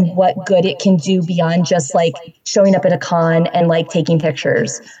cosplay and what good it can do beyond just like showing up at a con and like taking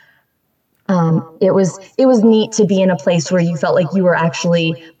pictures. It was neat to be in a place where you felt like you were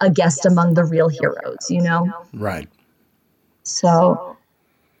actually a guest among the real heroes, Right. So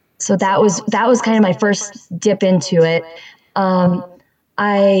that was kind of my first dip into it.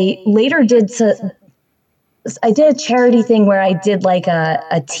 I later did a charity thing where I did like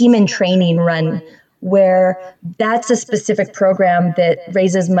a team in training run, where that's a specific program that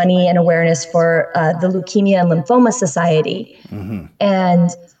raises money and awareness for the Leukemia and Lymphoma Society. And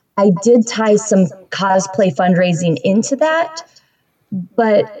I did tie some cosplay fundraising into that,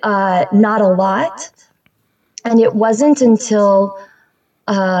 but not a lot. And it wasn't until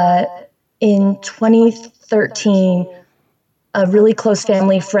in 2013, a really close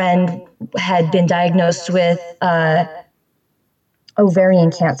family friend had been diagnosed with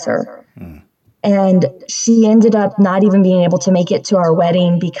ovarian cancer. And she ended up not even being able to make it to our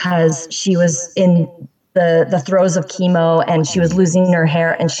wedding because she was in the throes of chemo and she was losing her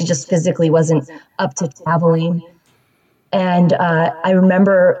hair and she just physically wasn't up to traveling. And I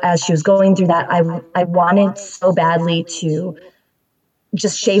remember as she was going through that, I wanted so badly to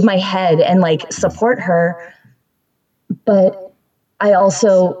just shave my head and like support her. But I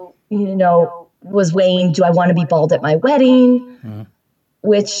also, was weighing, do I want to be bald at my wedding?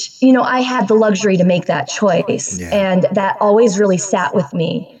 Which, I had the luxury to make that choice. Yeah. And that always really sat with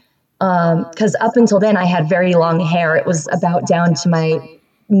me. Because up until then, I had very long hair. It was about down to my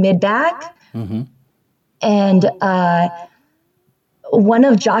mid-back. And one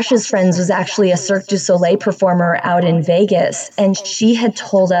of Josh's friends was actually a Cirque du Soleil performer out in Vegas. And she had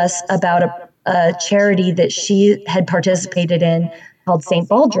told us about a charity that she had participated in called St.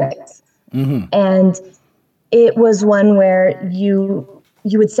 Baldrick's. And it was one where you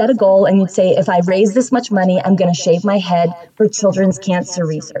would set a goal and you'd say, if I raise this much money, I'm going to shave my head for children's cancer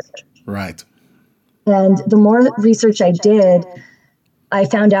research. Right. And the more research I did, I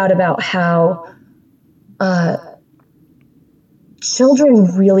found out about how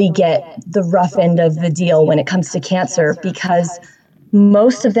children really get the rough end of the deal when it comes to cancer, because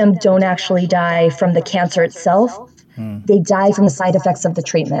most of them don't actually die from the cancer itself. They die from the side effects of the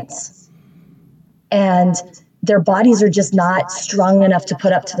treatments. And their bodies are just not strong enough to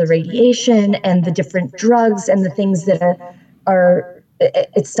put up to the radiation and the different drugs and the things that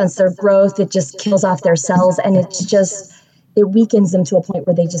it stunts their growth. It just kills off their cells, and it weakens them to a point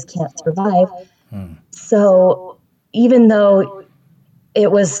where they just can't survive. So even though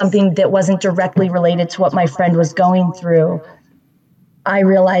it was something that wasn't directly related to what my friend was going through, I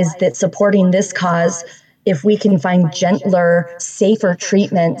realized that supporting this cause, if we can find gentler, safer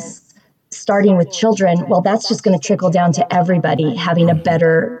treatments, starting with children, well, that's just going to trickle down to everybody having a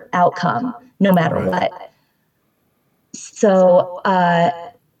better outcome, no matter what. So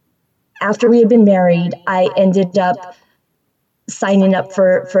after we had been married, I ended up signing up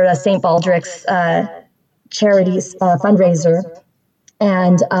for a St. Baldrick's charities fundraiser.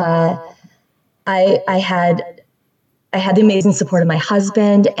 And I had the amazing support of my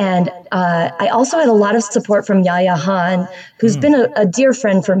husband. And I also had a lot of support from Yaya Han, who's been a dear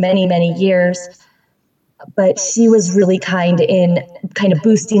friend for many, many years. But she was really kind in kind of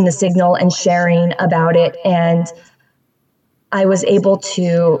boosting the signal and sharing about it. And I was able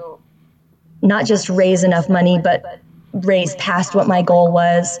to not just raise enough money, but raise past what my goal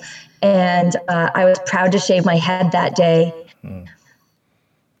was. And I was proud to shave my head that day.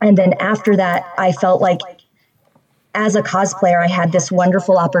 And then after that, I felt like as a cosplayer, I had this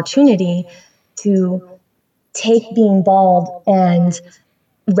wonderful opportunity to take being bald and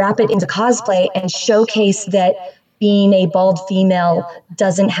wrap it into cosplay and showcase that being a bald female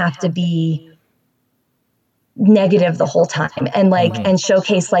doesn't have to be negative the whole time, and and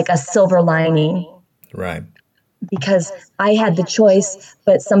showcase like a silver lining. Right. Because I had the choice,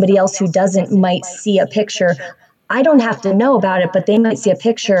 but somebody else who doesn't might see a picture. I don't have to know about it, but they might see a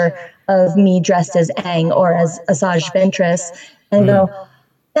picture of me dressed as Aang or as Asajj Ventress and go,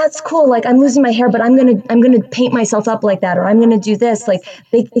 that's cool. Like, I'm losing my hair, but I'm gonna paint myself up like that, or I'm gonna do this. Like,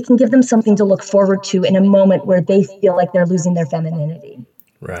 it can give them something to look forward to in a moment where they feel like they're losing their femininity.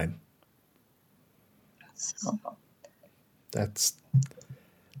 Right. So that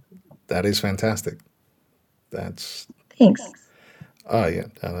is fantastic. That's thanks. Oh yeah,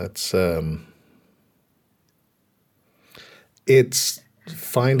 that's it's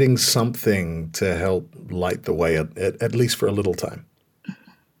finding something to help light the way at least for a little time.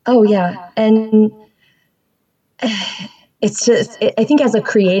 Oh yeah, and it's just I think as a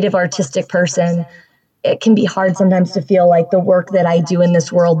creative, artistic person, it can be hard sometimes to feel like the work that I do in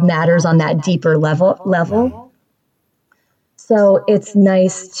this world matters on that deeper level. So it's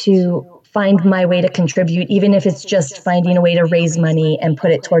nice to find my way to contribute, even if it's just finding a way to raise money and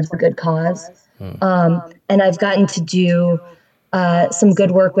put it towards a good cause. And I've gotten to do some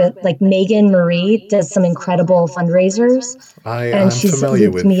good work with, like, Megan Marie does some incredible fundraisers. I'm familiar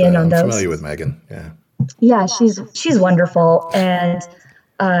with Megan. Yeah. Yeah, she's wonderful. And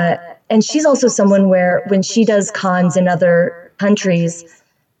she's also someone where when she does cons in other countries,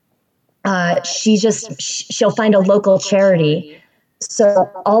 she'll find a local charity So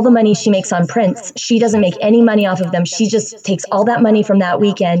all the money she makes on prints, she doesn't make any money off of them. She just takes all that money from that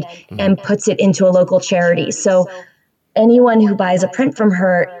weekend and puts it into a local charity. So anyone who buys a print from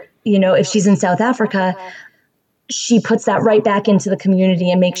her, if she's in South Africa, she puts that right back into the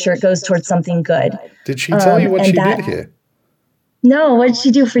community and makes sure it goes towards something good. Did she tell you what she did here? No, what did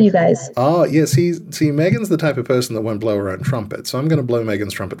she do for you guys? Oh, yeah, see, Megan's the type of person that won't blow her own trumpet, so I'm going to blow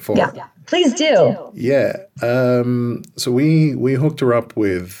Megan's trumpet for her. Yeah, please do. Yeah, so we hooked her up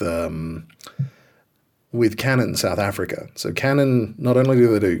with Canon South Africa. So Canon, not only do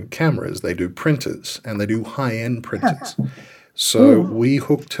they do cameras, they do printers, and they do high-end printers. So we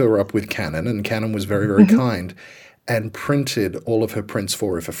hooked her up with Canon, and Canon was very, very kind and printed all of her prints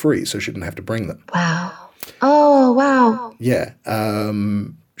for her for free, so she didn't have to bring them. Wow. Oh, wow. Yeah.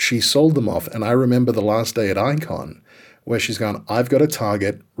 She sold them off, and I remember the last day at Icon where she's gone, I've got a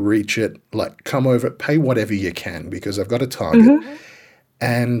target, reach it, like come over, pay whatever you can because I've got a target.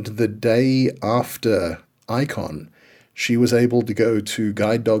 And the day after Icon, she was able to go to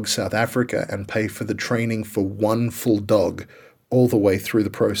Guide Dog South Africa and pay for the training for one full dog all the way through the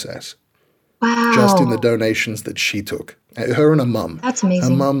process. Wow. Just in the donations that she took. Her and her mum. That's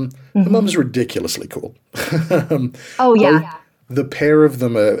amazing. Her mum's ridiculously cool. Oh, yeah. The pair of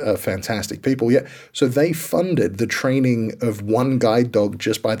them are fantastic people. Yeah. So they funded the training of one guide dog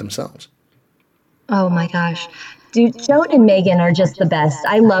just by themselves. Oh, my gosh. Dude, Joan and Megan are just the best.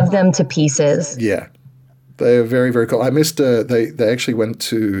 I love them to pieces. Yeah. They're very, very cool. I missed, they actually went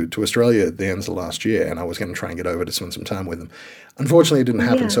to Australia at the end of last year, and I was going to try and get over to spend some time with them. Unfortunately, it didn't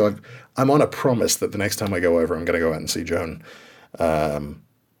happen, so I'm on a promise that the next time I go over, I'm going to go out and see Joan.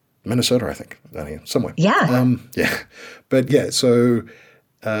 Minnesota, I think, down here, somewhere. Yeah. Yeah. But yeah, so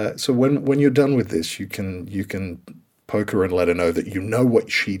when you're done with this, you can poke her and let her know that you know what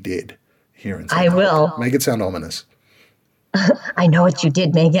she did here in South Africa. will. Make it sound ominous. I know what you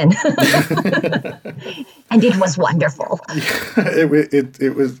did, Megan. And it was wonderful.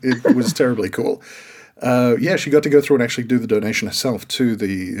 It was terribly cool. Yeah, she got to go through and actually do the donation herself to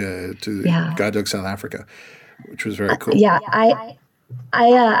the Guide Dog South Africa, which was very cool. Yeah,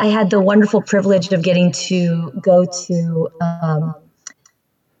 I had the wonderful privilege of getting to go to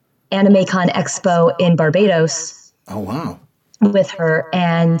AnimeCon Expo in Barbados. Oh wow! With her,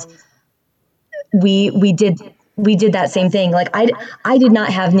 and we did that same thing. Like I did not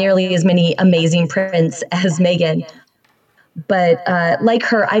have nearly as many amazing prints as Megan, but like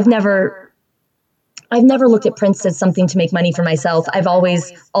her, I've never looked at prints as something to make money for myself. I've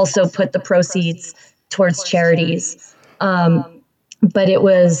always also put the proceeds towards charities. But it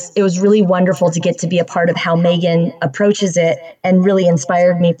was really wonderful to get to be a part of how Megan approaches it, and really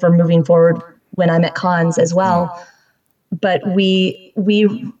inspired me for moving forward when I'm at cons as well. But we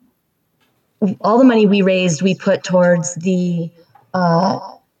all the money we raised, we put towards the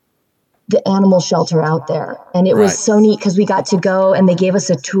animal shelter out there. And it was so neat because we got to go and they gave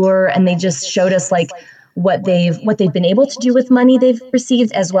us a tour and they just showed us like what they've been able to do with money they've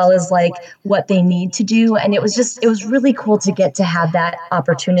received, as well as like what they need to do. And it was really cool to get to have that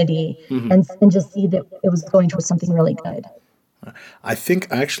opportunity and just see that it was going towards something really good. I think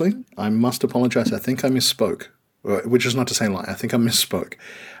actually, I must apologize. I think I misspoke, which is not to say lie. I think I misspoke.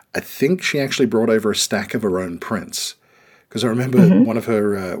 I think she actually brought over a stack of her own prints, because I remember one of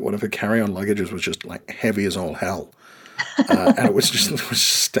her carry-on luggages was just like heavy as all hell, and it was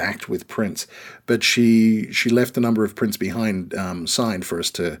stacked with prints. But she left a number of prints behind, signed for us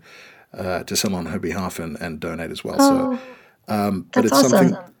to sell on her behalf and donate as well. But it's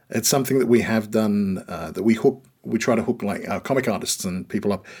awesome. something that we have done, that we try to hook like comic artists and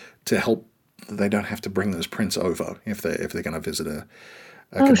people up to help. They don't have to bring those prints over if they're going to visit a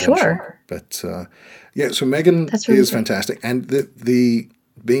convention. Sure. But so Megan really is fantastic, and the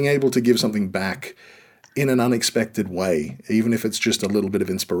being able to give something back in an unexpected way, even if it's just a little bit of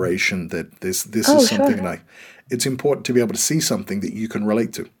inspiration, that this is something that it's important to be able to see something that you can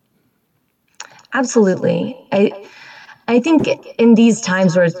relate to. Absolutely. I think in these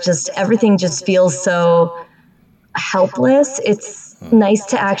times where it's just everything just feels so helpless, it's nice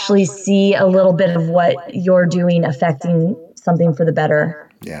to actually see a little bit of what you're doing affecting something for the better.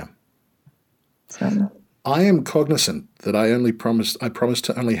 Yeah. So I am cognizant that I promised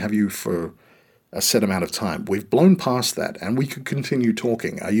to only have you for a set amount of time. We've blown past that, and we could continue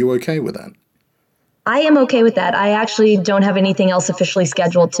talking. Are you okay with that? I am okay with that. I actually don't have anything else officially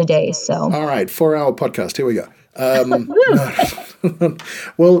scheduled today. So all right, 4-hour podcast. Here we go.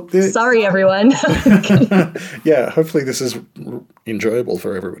 Well, sorry, everyone. Yeah, hopefully this is enjoyable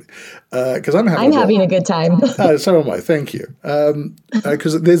for everybody, because I'm having a good time. So am I. Thank you.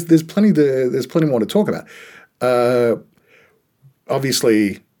 Because there's plenty more to talk about.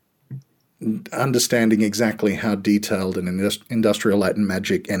 obviously understanding exactly how detailed an Industrial Light and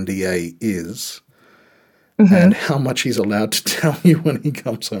Magic NDA is and how much he's allowed to tell you when he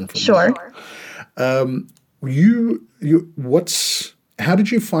comes home from Sure. work. How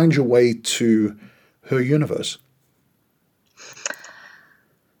did you find your way to her universe?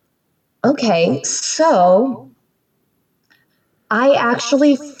 Okay, so I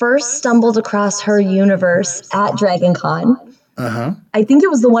actually first stumbled across her universe at Dragon Con. I think it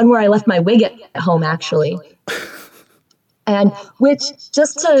was the one where I left my wig at home, actually. And which,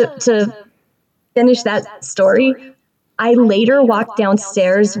 just to finish that story, I later walked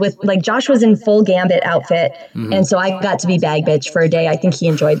downstairs with, like, Josh was in full Gambit outfit, and so I got to be bag bitch for a day. I think he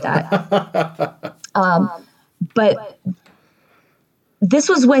enjoyed that. But this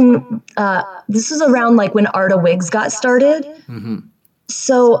was when, this was around like when Arda Wigs got started.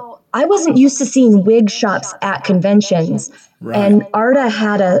 So I wasn't used to seeing wig shops at conventions. Right. And Arda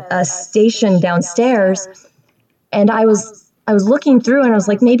had a station downstairs, and I was looking through and I was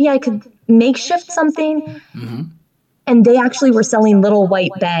like, maybe I could makeshift something. And they actually were selling little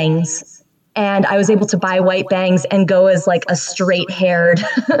white bangs. And I was able to buy white bangs and go as like a straight haired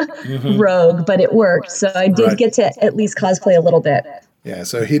rogue, but it worked. So I did get to at least cosplay a little bit. Yeah,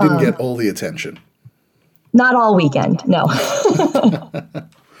 so he didn't get all the attention. Not all weekend, no.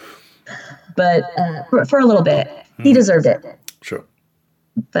 But for a little bit, he deserved it. Sure.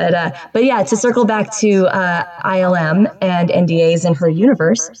 But yeah, to circle back to ILM and NDAs in her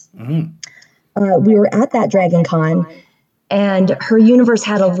universe, we were at that Dragon Con, and her universe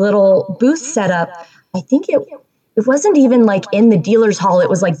had a little booth set up. I think it wasn't even like in the dealer's hall. It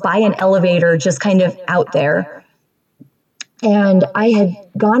was like by an elevator, just kind of out there. And I had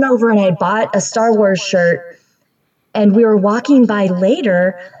gone over and I had bought a Star Wars shirt, and we were walking by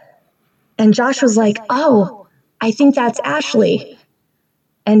later, and Josh was like, "Oh, I think that's Ashley."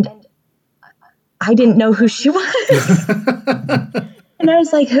 And I didn't know who she was. And I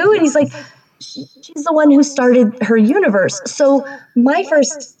was like, "Who?" And he's like, "She's the one who started her universe." So my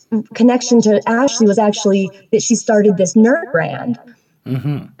first connection to Ashley was actually that she started this nerd brand.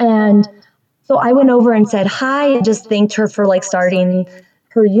 And so I went over and said hi and just thanked her for like starting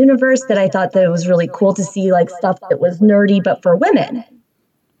her universe, that I thought that it was really cool to see like stuff that was nerdy, but for women.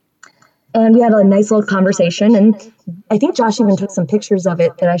 And we had a nice little conversation, and I think Josh even took some pictures of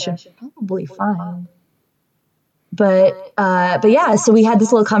it that I should probably find. But yeah, so we had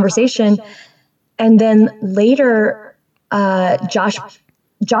this little conversation, and then later, Josh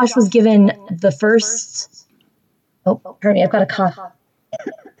was given the first. Oh, pardon me, I've got a cough.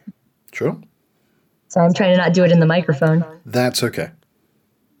 Sure. So I'm trying to not do it in the microphone. That's okay.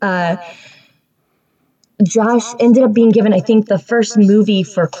 Josh ended up being given, I think, the first movie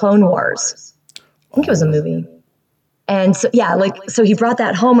for Clone Wars. I think it was a movie. And so, yeah, so he brought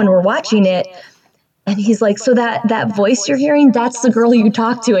that home and we're watching it. And he's like, "So that voice you're hearing, that's the girl you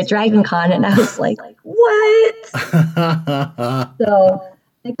talked to at Dragon Con." And I was like, "What?" So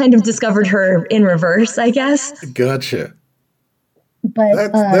I kind of discovered her in reverse, I guess. Gotcha.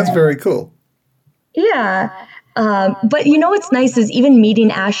 But that's very cool. Yeah. But you know what's nice is even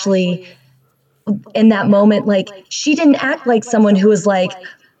meeting Ashley in that moment, like, she didn't act like someone who was like,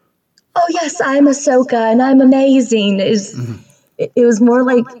 "Oh yes, I'm Ahsoka and I'm amazing." It was more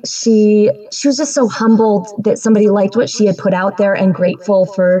like she was just so humbled that somebody liked what she had put out there, and grateful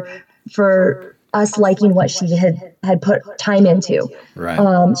for us liking what she had put time into. Right.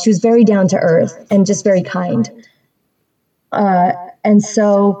 She was very down to earth and just very kind. And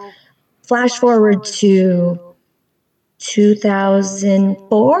so flash forward to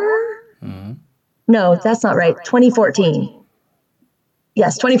 2004. No, that's not right. 2014.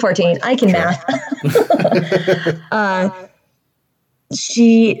 Yes, 2014. I can math.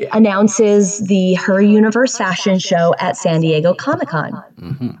 She announces her universe fashion show at San Diego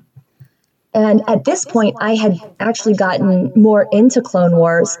Comic-Con. And at this point, I had actually gotten more into Clone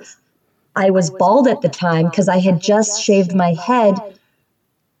Wars. I was bald at the time because I had just shaved my head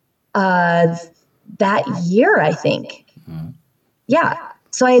that year, I think. Yeah.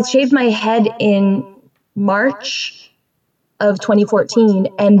 So I had shaved my head in March of 2014,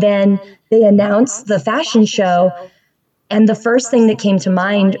 and then they announced the fashion show. And the first thing that came to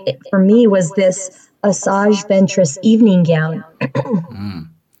mind for me was this Asajj Ventress evening gown.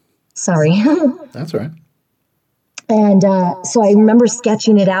 Sorry. That's all right. And so I remember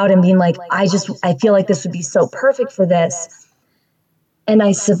sketching it out and being like, I feel like this would be so perfect for this. And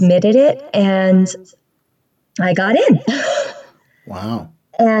I submitted it and I got in. Wow.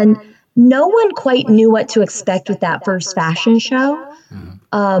 And no one quite knew what to expect with that first fashion show.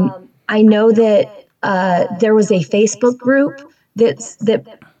 I know that there was a Facebook group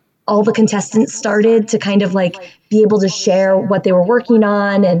that all the contestants started to kind of like be able to share what they were working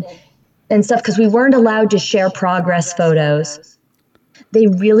on and stuff, because we weren't allowed to share progress photos. They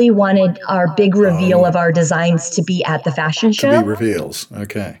really wanted our big reveal of our designs to be at the fashion show. To be reveals.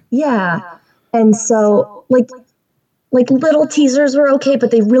 Okay. Yeah. And so like little teasers were okay,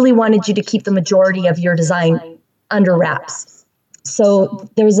 but they really wanted you to keep the majority of your design under wraps. So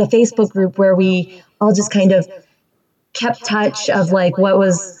there was a Facebook group where we all just kind of kept touch of like what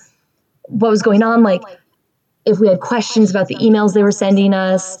was going on, like if we had questions about the emails they were sending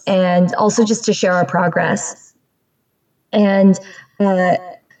us, and also just to share our progress. And I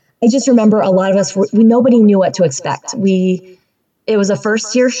just remember a lot of us, nobody knew what to expect. It was a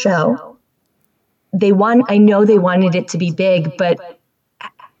first year show. I know they wanted it to be big, but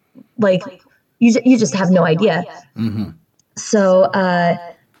like you just have no idea. Mm-hmm. So I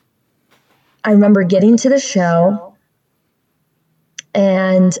remember getting to the show,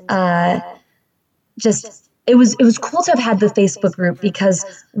 and it was cool to have had the Facebook group, because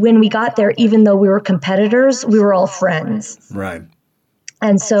when we got there, even though we were competitors, we were all friends. Right.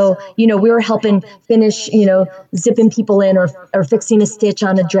 And so, we were helping finish, zipping people in or fixing a stitch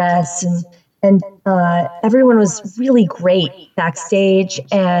on a dress, and everyone was really great backstage.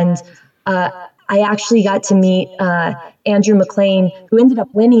 And I actually got to meet Andrew McLean, who ended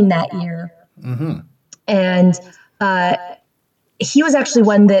up winning that year. Mm-hmm. And he was actually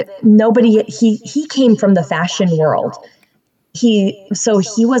one that he came from the fashion world. So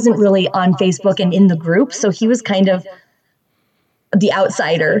he wasn't really on Facebook and in the group. So he was kind of the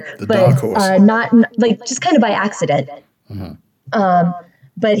outsider, but not like just kind of by accident. Mm-hmm.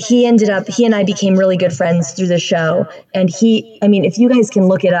 But he and I became really good friends through the show. And if you guys can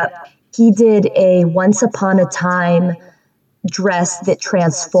look it up, he did a Once Upon a Time dress that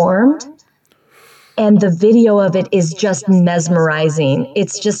transformed. And the video of it is just mesmerizing. It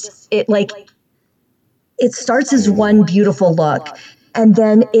starts as one beautiful look, and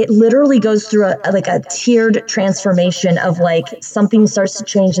then it literally goes through a tiered transformation of like something starts to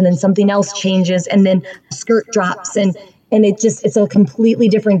change, and then something else changes, and then a skirt drops, and it's a completely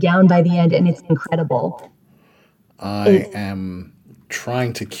different gown by the end, and it's incredible. I am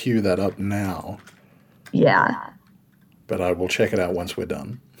trying to cue that up now. Yeah. But I will check it out once we're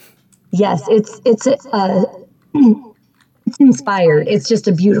done. Yes, it's inspired. It's just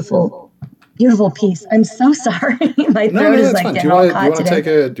a beautiful piece. I'm so sorry. My throat is like getting all caught today.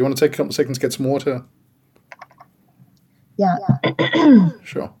 Do you want to take a couple seconds to get some water? Yeah.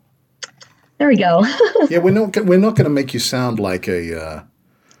 Sure. There we go. Yeah, we're not going to make you sound like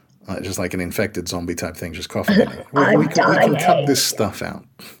just like an infected zombie type thing, just coughing. We can cut this stuff out.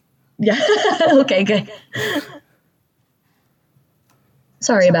 Yeah. Okay, good.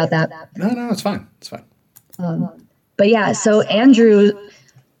 Sorry about that. No, it's fine. It's fine. But yeah, so Andrew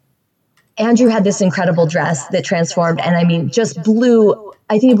had this incredible dress that transformed, and just blew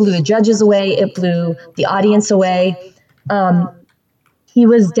the judges away. It blew the audience away. He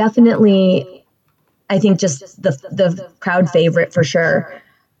was definitely, I think, just the crowd favorite for sure.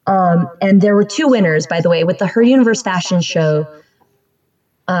 And there were two winners, by the way, with the Her Universe fashion show.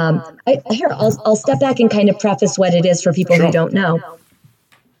 I'll step back and kind of preface what it is for people who don't know.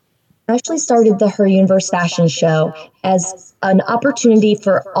 I actually started the Her Universe fashion show as an opportunity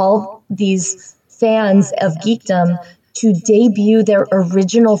for all these fans of geekdom to debut their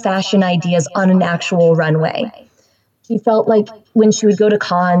original fashion ideas on an actual runway. She felt like when she would go to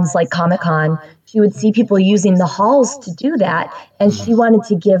cons like Comic-Con, she would see people using the halls to do that, and she wanted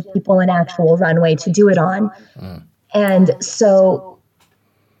to give people an actual runway to do it on. And so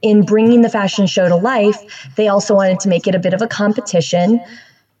in bringing the fashion show to life, they also wanted to make it a bit of a competition.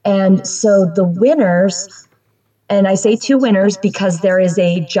 And so the winners, and I say two winners because there is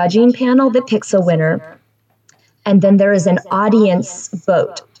a judging panel that picks a winner, and then there is an audience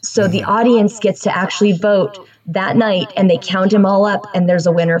vote. So the audience gets to actually vote that night, and they count them all up, and there's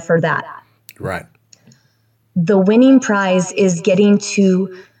a winner for that. Right. The winning prize is getting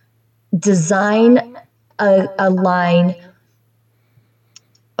to design a line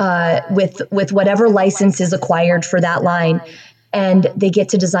with whatever license is acquired for that line. And they get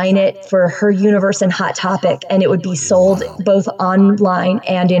to design it for Her Universe and Hot Topic, and it would be sold both online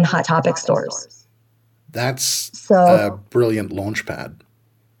and in Hot Topic stores. That's a brilliant launch pad.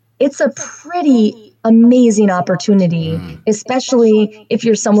 It's a pretty amazing opportunity, especially if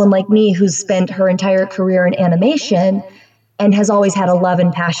you're someone like me who's spent her entire career in animation and has always had a love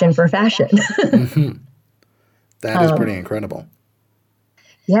and passion for fashion. That is pretty incredible.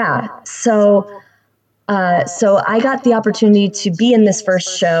 Yeah. So I got the opportunity to be in this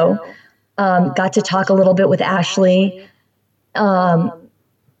first show, got to talk a little bit with Ashley, And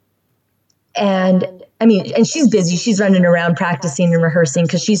I mean, and she's busy. She's running around practicing and rehearsing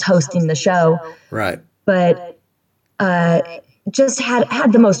because she's hosting the show. Right. But just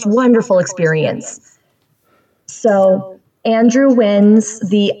had the most wonderful experience. So Andrew wins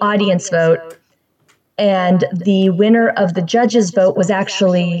the audience vote, and the winner of the judges' vote was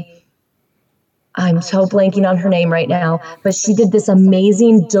actually, I'm so blanking on her name right now, but she did this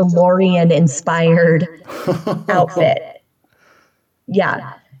amazing DeLorean-inspired outfit.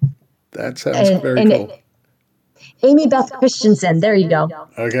 Yeah. That sounds very cool. Amy Beth Christensen, there you go.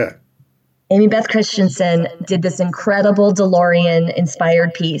 Okay. Amy Beth Christensen did this incredible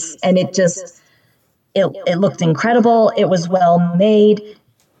DeLorean-inspired piece, and it looked incredible. It was well made.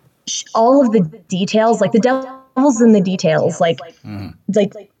 All of the details, like the devil's in the details, like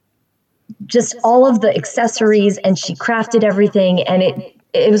just all of the accessories, and she crafted everything, and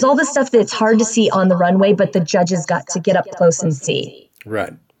it was all the stuff that's hard to see on the runway, but the judges got to get up close and see.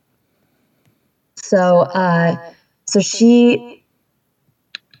 Right. So she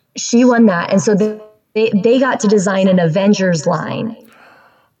won that, and so they got to design an Avengers line.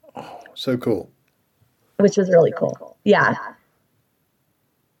 Oh, so cool. Which was really cool. Yeah.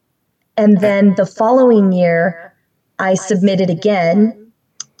 And then the following year, I submitted again.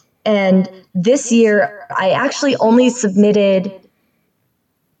 And this year, I actually only submitted,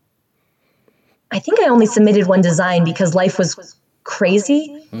 I think I only submitted one design because life was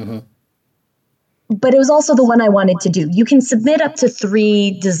crazy. Mm-hmm. But it was also the one I wanted to do. You can submit up to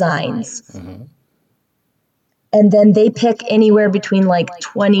 3 designs. Mm-hmm. And then they pick anywhere between like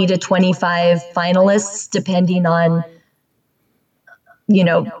 20 to 25 finalists, depending on, you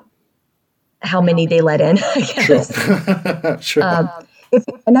know, how many they let in, I guess. Sure. Sure.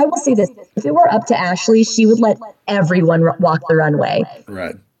 And I will say this, if it were up to Ashley, she would let everyone walk the runway.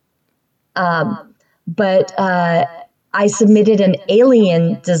 Right. But I submitted an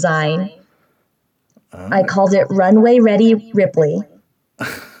alien design. I called it Runway Ready Ripley.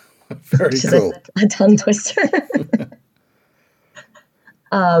 Very cool. A tongue twister.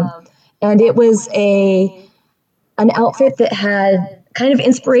 And it was an outfit that had kind of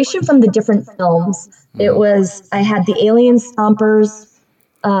inspiration from the different films. Mm-hmm. It was, I had the alien stompers,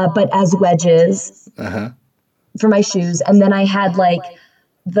 but as wedges for my shoes. And then I had like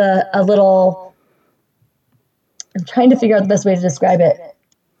a little, I'm trying to figure out the best way to describe it.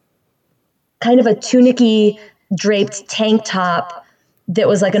 Kind of a tunic-y draped tank top that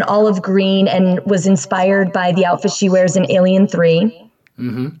was like an olive green and was inspired by the outfit she wears in Alien 3.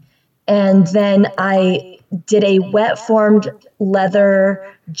 Mm-hmm. And then I did a wet-formed leather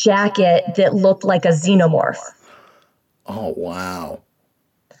jacket that looked like a xenomorph. Oh, wow.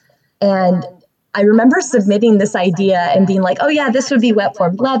 And I remember submitting this idea and being like, oh yeah, this would be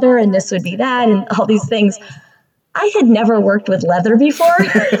wet-formed leather and this would be that and all these things. I had never worked with leather before.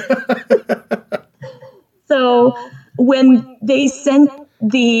 So when they sent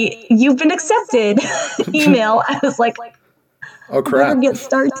the "you've been accepted" email, I was like, "Oh crap!" Better get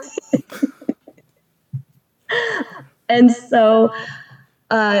started. And so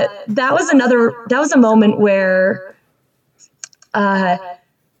that was a moment where I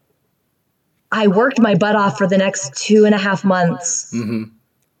worked my butt off for the next 2.5 months,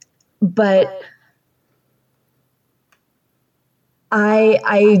 but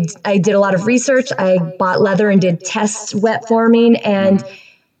I did a lot of research. I bought leather and did test wet forming. And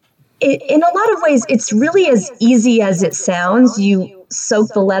in a lot of ways, it's really as easy as it sounds. You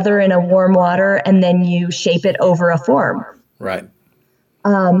soak the leather in a warm water and then you shape it over a form. Right.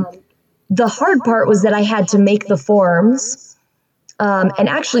 The hard part was that I had to make the forms. And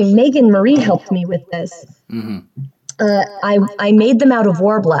actually, Megan Marie helped me with this. Mm-hmm. I made them out of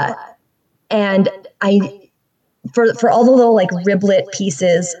Worbla. And for all the little like riblet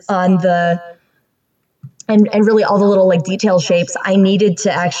pieces on and really all the little like detail shapes, I needed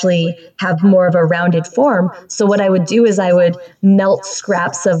to actually have more of a rounded form. So what I would do is I would melt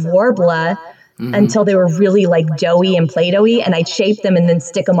scraps of Worbla until they were really like doughy and Play-Doh-y, and I'd shape them and then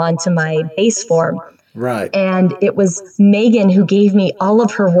stick them onto my base form. Right. And it was Megan who gave me all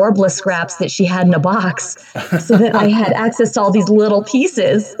of her Worbla scraps that she had in a box so that I had access to all these little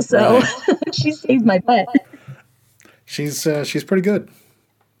pieces. So she saved my butt. She's pretty good.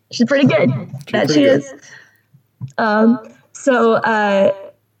 She's pretty good. She is. So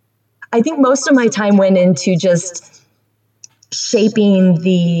I think most of my time went into just shaping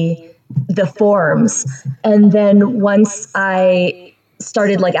the forms. And then once I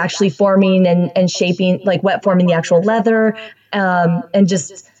started like actually forming and shaping, like wet forming the actual leather, and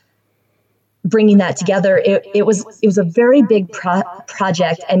just bringing that together, it was a very big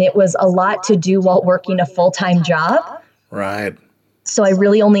project, and it was a lot to do while working a full-time job. Right. So I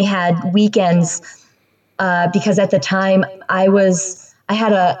really only had weekends because at the time I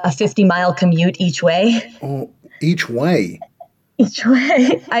had a 50-mile commute each way. Oh, each way. Each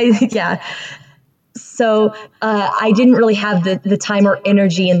way. Yeah. So I didn't really have the time or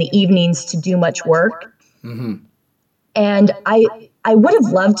energy in the evenings to do much work. Mm-hmm. And I would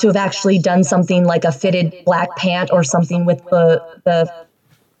have loved to have actually done something like a fitted black pant or something with the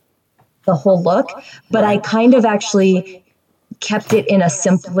whole look, but I kind of actually kept it in a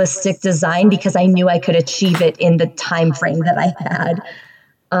simplistic design because I knew I could achieve it in the time frame that I had.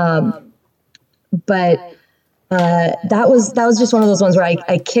 But that was just one of those ones where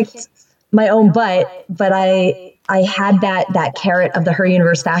I kicked my own butt, but I had that carrot of the Her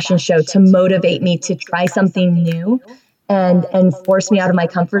Universe fashion show to motivate me to try something new and force me out of my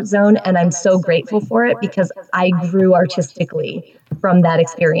comfort zone. And I'm so grateful for it because I grew artistically from that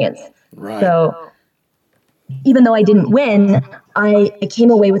experience. Right. So even though I didn't win, I came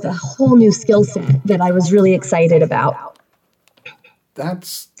away with a whole new skill set that I was really excited about.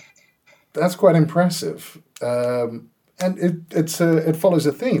 That's quite impressive. And it follows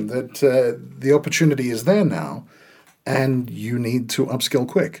a theme that the opportunity is there now, and you need to upskill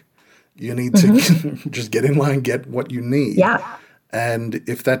quick. You need to just get in line, get what you need. Yeah. And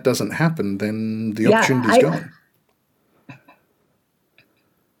if that doesn't happen, then the opportunity's gone.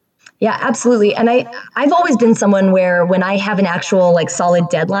 Yeah, absolutely. And I've always been someone where when I have an actual like solid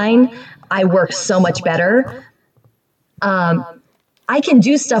deadline, I work so much better. I can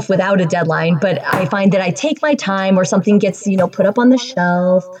do stuff without a deadline, but I find that I take my time or something gets, put up on the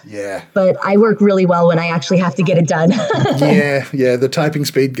shelf. Yeah. But I work really well when I actually have to get it done. Yeah. The typing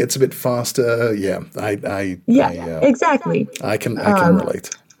speed gets a bit faster. Yeah. Exactly. I can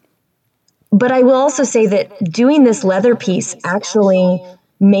relate. But I will also say that doing this leather piece actually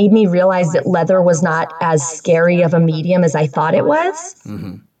made me realize that leather was not as scary of a medium as I thought it was.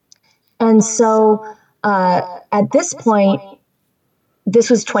 Mm-hmm. And so at this point,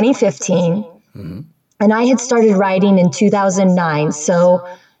 this was 2015, and I had started writing in 2009. So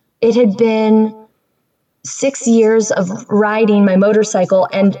it had been 6 years of riding my motorcycle,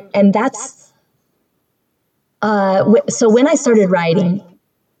 and that's so when I started riding,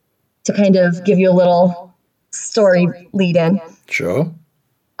 to kind of give you a little story lead in. Sure.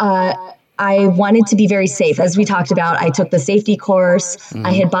 I wanted to be very safe. As we talked about, I took the safety course.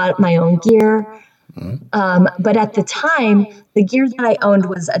 I had bought my own gear. But at the time, the gear that I owned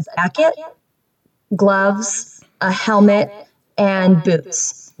was a jacket, gloves, a helmet, and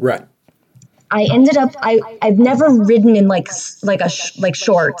boots. Right. I ended up, I've never ridden in like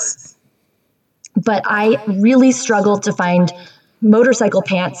shorts, but I really struggled to find motorcycle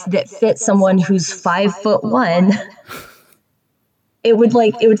pants that fit someone who's 5'1". It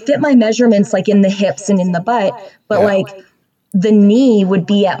would fit my measurements like in the hips and in the butt, but like the knee would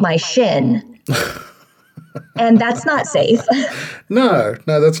be at my shin. And that's not safe. No,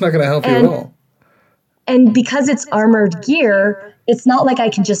 that's not going to help you at all. And because it's armored gear, it's not like I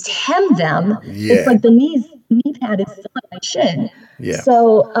can just hem them. Yeah. It's like the knee pad is still at my shin. Yeah.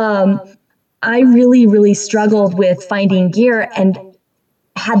 So I really, really struggled with finding gear and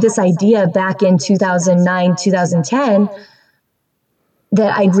had this idea back in 2009, 2010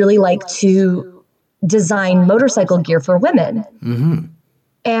 that I'd really like to design motorcycle gear for women. Mm-hmm.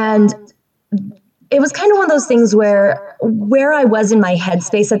 And it was kind of one of those things where I was in my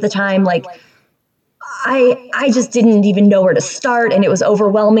headspace at the time, like I just didn't even know where to start, and it was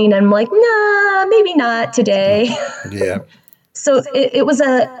overwhelming. And I'm like, nah, maybe not today. Yeah. So it was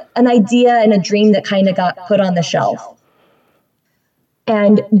an idea and a dream that kind of got put on the shelf.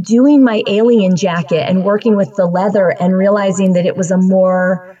 And doing my alien jacket and working with the leather and realizing that it was a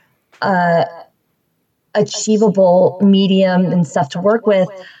more achievable medium and stuff to work with,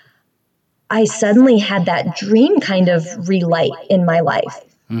 I suddenly had that dream kind of relight in my life.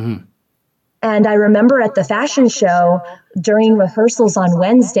 Mm-hmm. And I remember at the fashion show during rehearsals on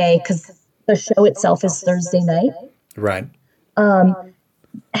Wednesday, because the show itself is Thursday night. Right.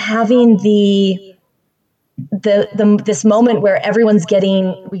 Having this moment where everyone's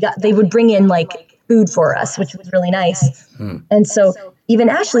they would bring in like food for us, which was really nice. And so even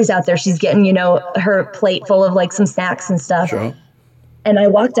Ashley's out there, she's getting, her plate full of like some snacks and stuff. Sure. And I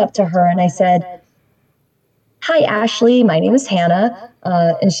walked up to her and I said, "Hi, Ashley, my name is Hannah."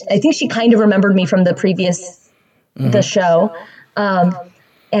 And I think she kind of remembered me from the previous, the show.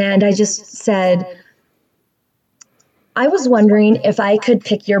 And I just said, "I was wondering if I could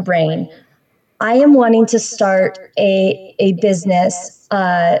pick your brain. I am wanting to start a business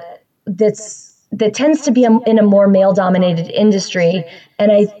that's that tends to be in a more male-dominated industry.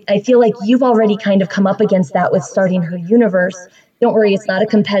 And I feel like you've already kind of come up against that with starting Her Universe. Don't worry, it's not a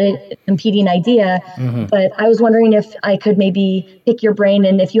competing idea, but I was wondering if I could maybe pick your brain,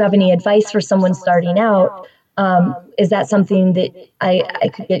 and if you have any advice for someone starting out. Is that something that I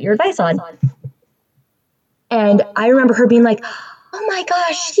could get your advice on? And I remember her being like, oh my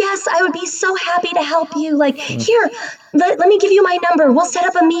gosh, yes, I would be so happy to help you. Like, here, let me give you my number. We'll set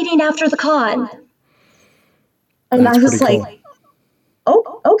up a meeting after the con. And I was like,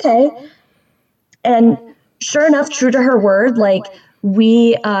 oh, okay. And sure enough, true to her word, like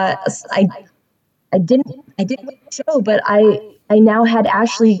I didn't win the show, but I now had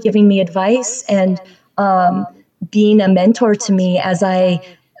Ashley giving me advice and being a mentor to me as I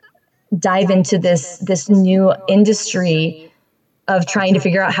dive into this new industry of trying to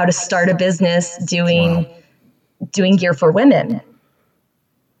figure out how to start a business doing gear for women.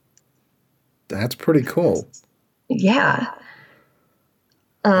 That's pretty cool. Yeah.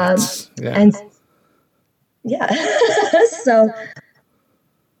 And yeah. So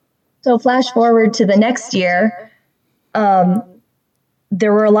flash forward to the next year.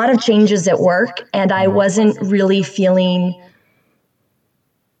 There were a lot of changes at work, and I wasn't really feeling,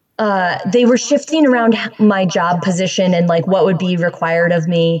 they were shifting around my job position and like what would be required of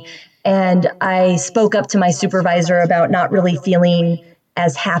me. And I spoke up to my supervisor about not really feeling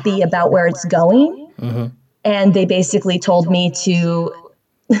as happy about where it's going. And they basically told me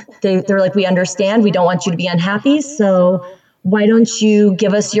they were like, we understand, we don't want you to be unhappy, so why don't you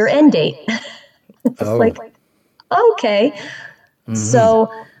give us your end date? It's like, okay. So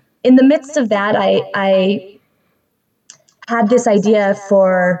in the midst of that, I had this idea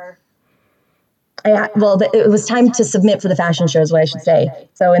it was time to submit for the fashion show is what I should say.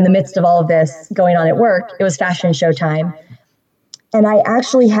 So in the midst of all of this going on at work, it was fashion show time. And I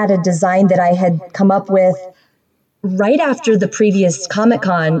actually had a design that I had come up with right after the previous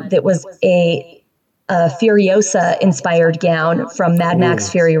Comic-Con that was a Furiosa inspired gown from Mad Max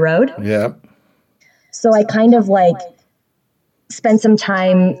Fury Road. Yeah. So I kind of like spent some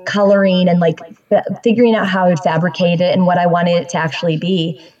time coloring and like figuring out how I would fabricate it and what I wanted it to actually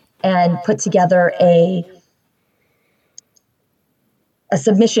be, and put together a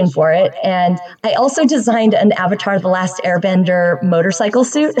submission for it. And I also designed an Avatar The Last Airbender motorcycle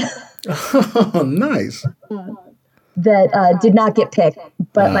suit. Oh, nice. That did not get picked,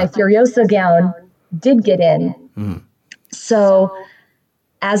 but my Furiosa gown did get in. So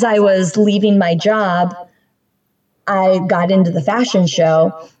as I was leaving my job, I got into the fashion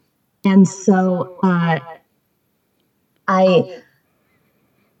show. And so I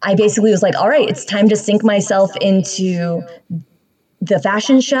basically was like, all right, it's time to sink myself into the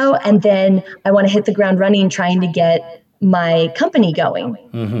fashion show. And then I want to hit the ground running, trying to get my company going.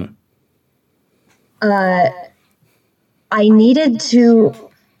 I needed to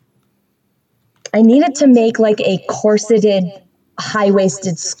make like a corseted,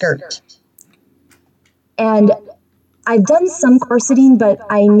 high-waisted skirt. And I've done some corseting, but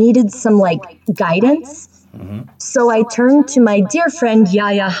I needed some like guidance. So I turned to my dear friend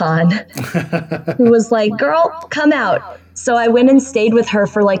Yaya Han, who was like, girl, come out. So I went and stayed with her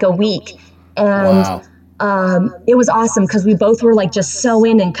for like a week. And it was awesome because we both were like just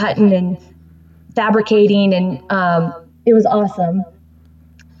sewing and cutting and fabricating, and it was awesome.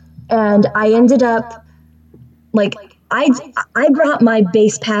 And I ended up like, I brought my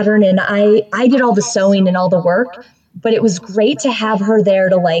base pattern and I did all the sewing and all the work, but it was great to have her there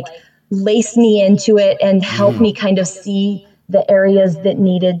to like lace me into it and help me kind of see the areas that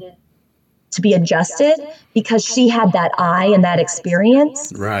needed to be adjusted, because she had that eye and that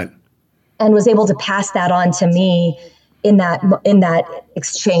experience. Right. And was able to pass that on to me in that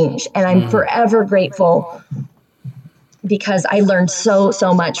exchange. And I'm forever grateful, because I learned so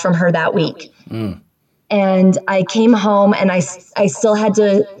much from her that week. And I came home and I still had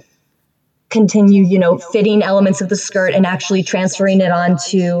to continue, fitting elements of the skirt and actually transferring it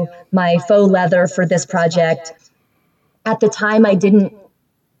onto my faux leather for this project. At the time, I didn't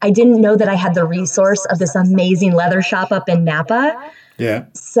know that I had the resource of this amazing leather shop up in Napa. Yeah.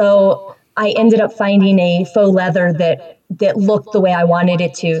 So I ended up finding a faux leather that looked the way I wanted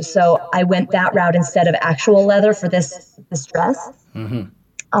it to. So I went that route instead of actual leather for this dress.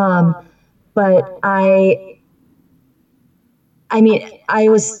 But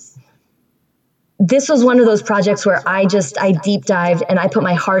this was one of those projects where I deep dived and I put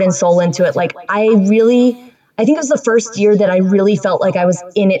my heart and soul into it. Like I think it was the first year that I really felt like I was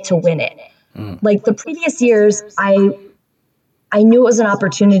in it to win it. Like the previous years, I knew it was an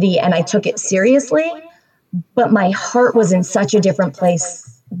opportunity and I took it seriously, but my heart was in such a different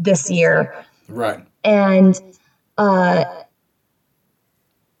place this year. Right. And I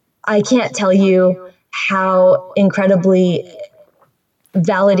can't tell you how incredibly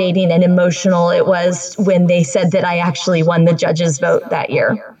validating and emotional it was when they said that I actually won the judges' vote that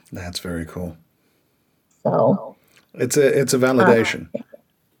year. That's very cool. So it's a validation.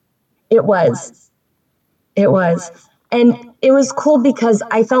 It was. And it was cool because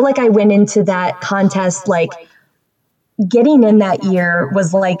I felt like I went into that contest, like getting in that year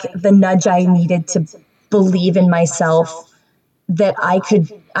was like the nudge I needed to believe in myself that I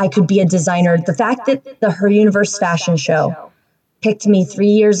could be a designer. The fact that the Her Universe fashion show picked me 3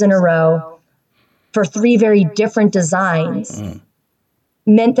 years in a row for 3 very different designs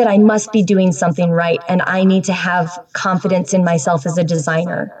meant that I must be doing something right, and I need to have confidence in myself as a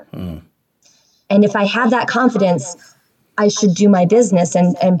designer. And if I have that confidence, I should do my business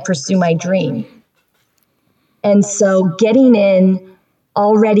and pursue my dream. And so getting in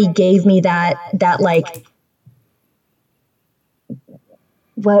already gave me that like,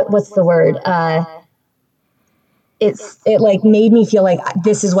 what's the word? It like made me feel like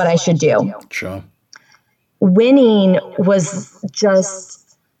this is what I should do. Sure. Winning was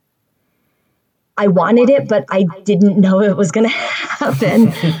just, I wanted it, but I didn't know it was going to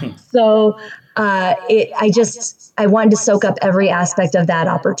happen. So I wanted to soak up every aspect of that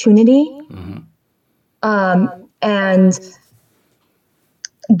opportunity. And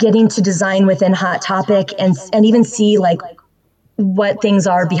getting to design within Hot Topic and even see like what things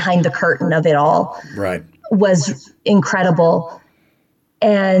are behind the curtain of it all. Right. Was incredible.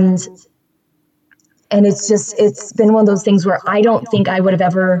 And it's been one of those things where I don't think I would have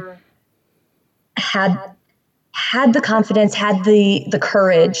ever had the confidence, had the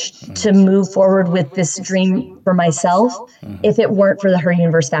courage to move forward with this dream for myself if it weren't for the Her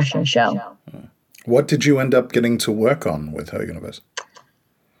Universe fashion show. What did you end up getting to work on with Her Universe?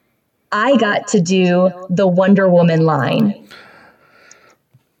 I got to do the Wonder Woman line.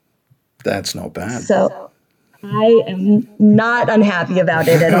 That's not bad. So I am not unhappy about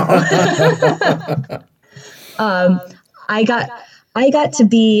it at all. I got to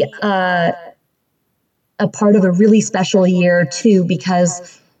be a part of a really special year too,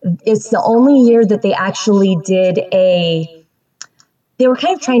 because it's the only year that they actually did they were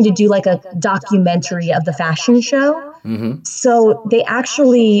kind of trying to do like a documentary of the fashion show. So they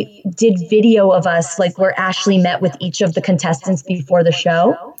actually did video of us, like where Ashley met with each of the contestants before the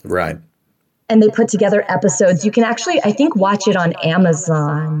show. Right. And they put together episodes. You can actually, I think, watch it on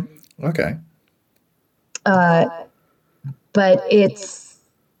Amazon. Okay. But it's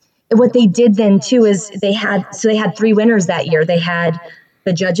what they did then too is they had 3 winners that year. They had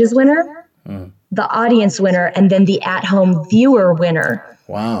the judges winner, the audience winner, and then the at-home viewer winner.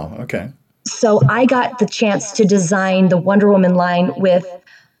 Wow. Okay. So I got the chance to design the Wonder Woman line with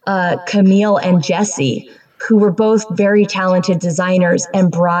Camille and Jesse, who were both very talented designers and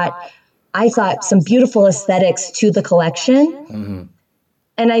brought, I thought, some beautiful aesthetics to the collection.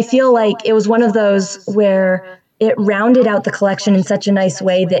 And I feel like it was one of those where it rounded out the collection in such a nice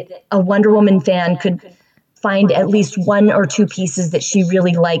way that a Wonder Woman fan could find at least 1 or 2 pieces that she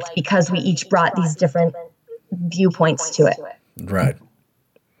really liked because we each brought these different viewpoints to it. Right.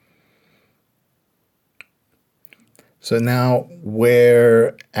 So now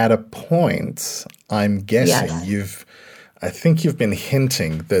we're at a point, I'm guessing, I think you've been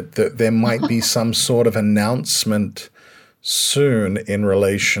hinting that there might be some sort of announcement soon in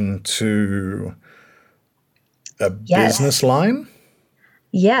relation to a business line?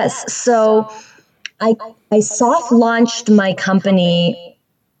 Yes. So I soft launched my company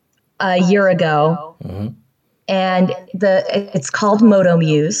a year ago, and it's called Moto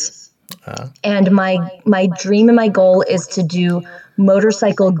Muse. And my dream and my goal is to do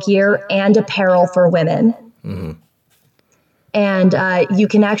motorcycle gear and apparel for women. And you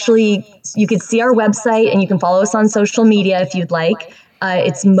can see our website and you can follow us on social media if you'd like.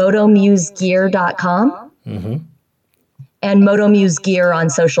 It's motomusegear.com and Moto Muse Gear on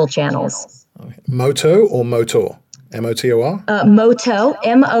social channels. Okay. Moto or Motor? M-O-T-O-R? Moto,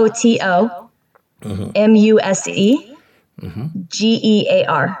 M-O-T-O, M-U-S-E,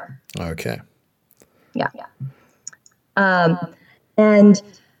 G-E-A-R. Okay. Yeah. And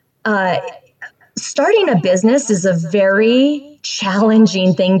starting a business is a very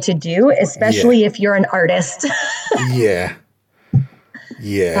challenging thing to do, especially if you're an artist. Yeah.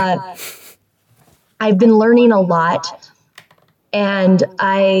 I've been learning a lot, and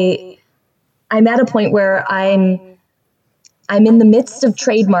I'm at a point where I'm in the midst of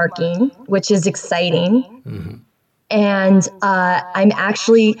trademarking, which is exciting. And I'm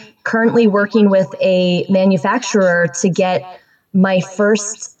actually currently working with a manufacturer to get my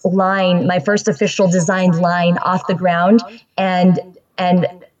first official designed line off the ground and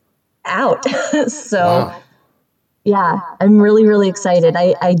out. So Wow. yeah, I'm really, really excited.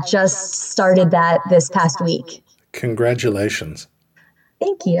 I just started that this past week. Congratulations.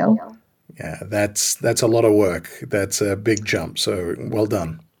 Thank you. Yeah, that's a lot of work. That's a big jump. So well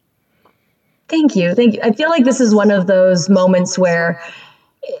done. Thank you. Thank you. I feel like this is one of those moments where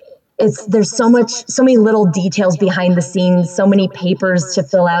there's so many little details behind the scenes, so many papers to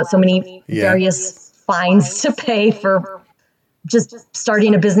fill out, so many various fines to pay for just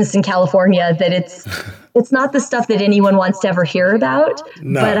starting a business in California that it's not the stuff that anyone wants to ever hear about.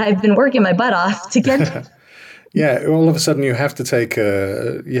 No. But I've been working my butt off to get. Yeah, all of a sudden you have to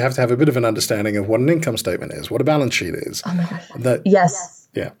have a bit of an understanding of what an income statement is, what a balance sheet is. Oh my gosh. That, Yes.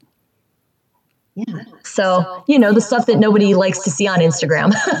 yeah. Yeah. So, the stuff that nobody likes to see on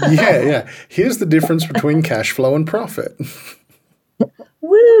Instagram. Yeah. Here's the difference between cash flow and profit.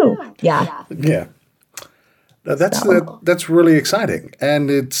 Woo. Yeah. Yeah. Now, that's really exciting. And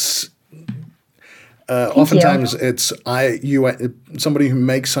it's oftentimes it's somebody who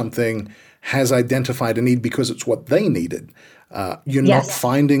makes something has identified a need because it's what they needed. You're not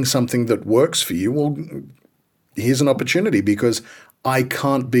finding something that works for you. Well, here's an opportunity because I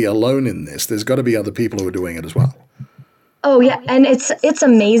can't be alone in this. There's got to be other people who are doing it as well. Oh yeah, and it's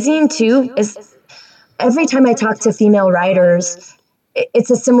amazing too. Is every time I talk to female writers, it's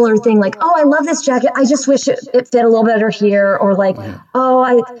a similar thing. Like, oh, I love this jacket. I just wish it fit a little better here. Or like, oh,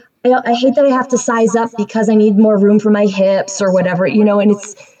 I hate that I have to size up because I need more room for my hips or whatever. And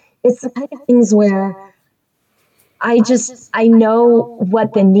it's the kind of things where I know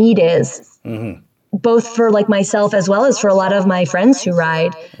what the need is. Mm-hmm. Both for like myself as well as for a lot of my friends who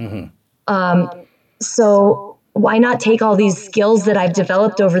ride. Mm-hmm. So why not take all these skills that I've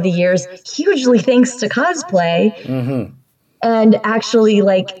developed over the years, hugely thanks to cosplay, and actually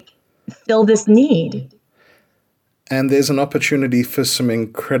like fill this need. And there's an opportunity for some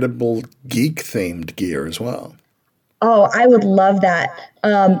incredible geek-themed gear as well. Oh, I would love that.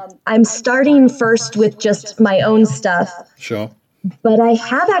 I'm starting first with just my own stuff. Sure. But I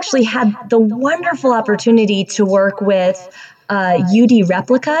have actually had the wonderful opportunity to work with UD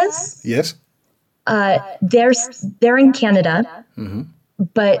Replicas. Yes. They're in Canada,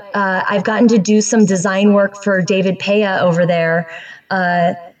 but I've gotten to do some design work for David Paya over there,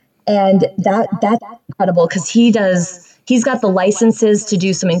 and that's incredible because he's got the licenses to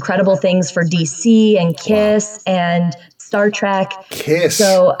do some incredible things for DC and KISS and Star Trek. KISS.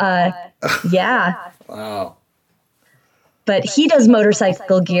 So yeah. Wow. But he does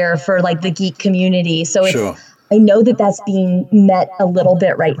motorcycle gear for like the geek community. So Sure. I know that that's being met a little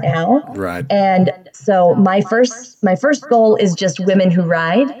bit right now. Right. And so my first goal is just women who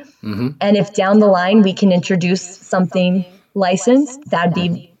ride. Mm-hmm. And if down the line we can introduce something licensed, that'd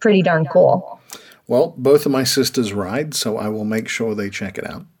be pretty darn cool. Well, both of my sisters ride, so I will make sure they check it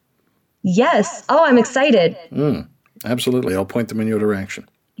out. Yes. Oh, I'm excited. Absolutely. I'll point them in your direction.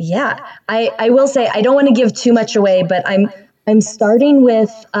 Yeah, I will say I don't want to give too much away, but I'm starting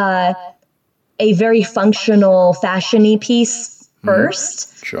with a very functional fashion-y piece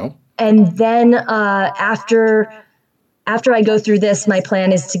first. Sure. And then after I go through this, my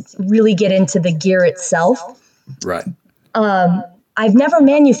plan is to really get into the gear itself. Right. I've never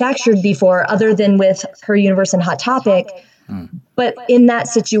manufactured before other than with Her Universe and Hot Topic. But in that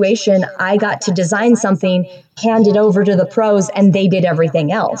situation, I got to design something, hand it over to the pros, and they did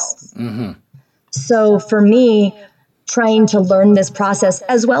everything else. Mm-hmm. So for me, trying to learn this process,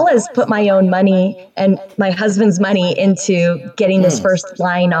 as well as put my own money and my husband's money into getting this first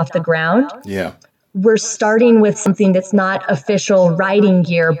line off the ground, we're starting with something that's not official riding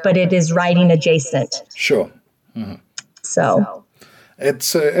gear, but it is riding adjacent. Sure. Mm-hmm. So it's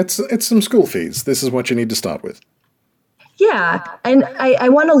some school fees. This is what you need to start with. Yeah, and I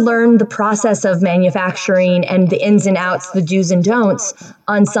want to learn the process of manufacturing and the ins and outs, the do's and don'ts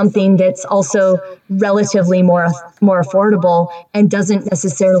on something that's also relatively more affordable and doesn't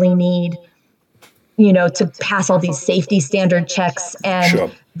necessarily need, to pass all these safety standard checks.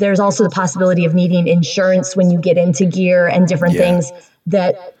 And there's also the possibility of needing insurance when you get into gear and different things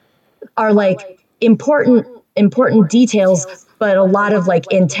that are like important details, but a lot of like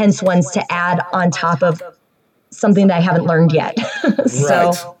intense ones to add on top of something that I haven't learned yet.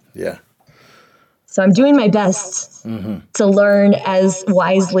 Right. Yeah. So I'm doing my best to learn as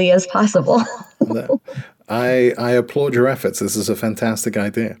wisely as possible. I applaud your efforts. This is a fantastic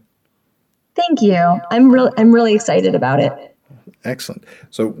idea. Thank you. I'm really excited about it. Excellent.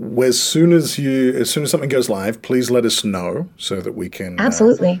 So as soon as something goes live, please let us know so that we can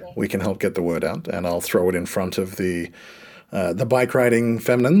Absolutely. We can help get the word out, and I'll throw it in front of the the bike riding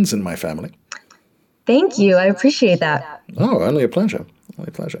feminines in my family. Thank you. I appreciate that. Oh, only a pleasure. Only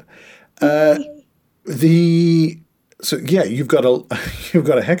a pleasure. So yeah, you've got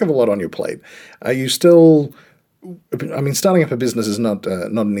a heck of a lot on your plate. Are you still? I mean, starting up a business is not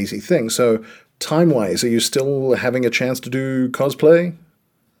an easy thing. So time-wise, are you still having a chance to do cosplay?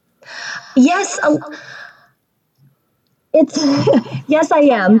 Yes, yes, I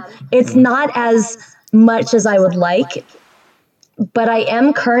am. It's not as much as I would like, but I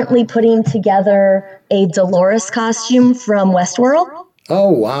am currently putting together a Dolores costume from Westworld. Oh,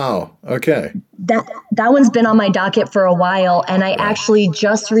 wow. Okay. That one's been on my docket for a while, and I actually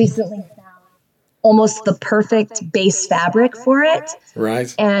just recently found almost the perfect base fabric for it.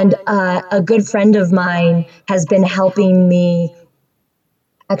 Right. And a good friend of mine has been helping me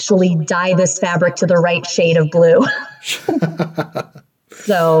actually dye this fabric to the right shade of blue.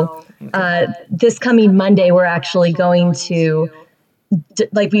 So this coming Monday, we're actually going to,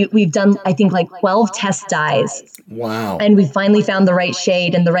 we've done, I think, 12 test dyes. Wow. And we finally found the right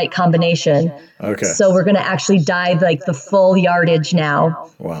shade and the right combination. Okay. So we're going to actually dye the full yardage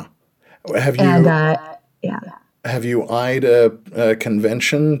now. Wow. Have you have you eyed a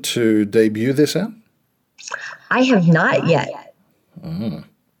convention to debut this at? I have not yet. Mm.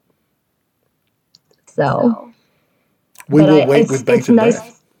 So we will wait with bated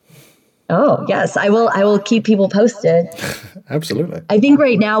breath. Oh yes, I will. I will keep people posted. Absolutely. I think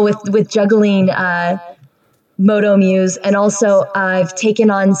right now with juggling Moto Muse, and also I've taken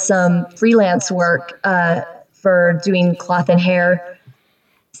on some freelance work for doing cloth and hair.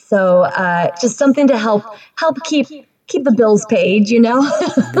 So just something to help keep the bills paid, you know.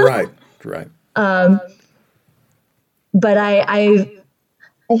 Right. But I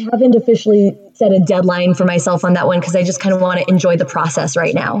haven't officially set a deadline for myself on that one because I just kind of want to enjoy the process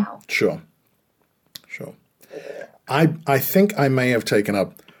right now. Sure. I think I may have taken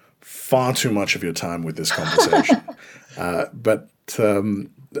up far too much of your time with this conversation, but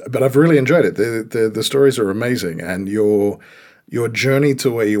I've really enjoyed it. The stories are amazing, and your journey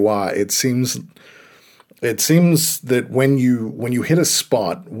to where you are. It seems that when you hit a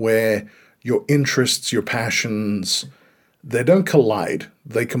spot where your interests, your passions, they don't collide,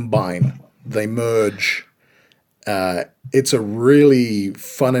 they combine, they merge. It's a really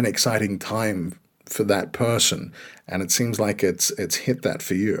fun and exciting time for that person, and it seems like it's hit that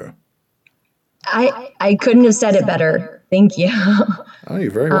for you. I couldn't have said it better. Thank you. Oh, you're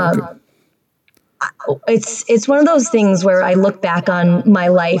very welcome. It's one of those things where I look back on my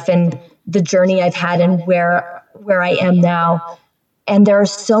life and the journey I've had and where I am now, and there are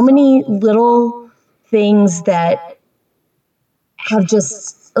so many little things that have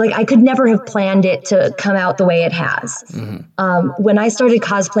just I could never have planned it to come out the way it has. Mm-hmm. When I started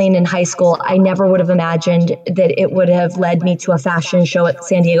cosplaying in high school, I never would have imagined that it would have led me to a fashion show at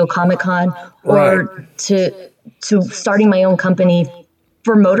San Diego Comic-Con or to starting my own company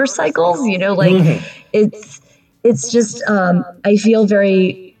for motorcycles. You know, it's just I feel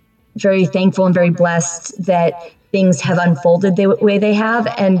very, very thankful and very blessed that things have unfolded the way they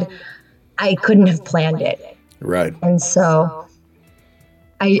have, and I couldn't have planned it. Right. And so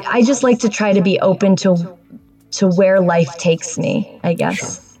I just like to try to be open to where life takes me, I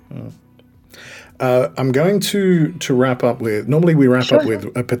guess. Sure. I'm going to wrap up with, normally we wrap up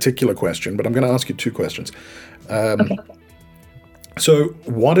with a particular question, but I'm going to ask you two questions. Okay. So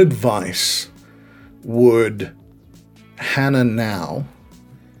what advice would Hannah now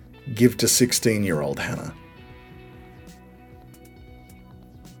give to 16-year-old Hannah?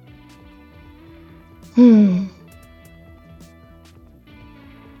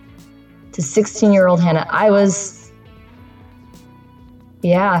 To 16-year-old Hannah, I would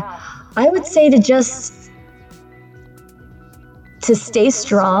say to stay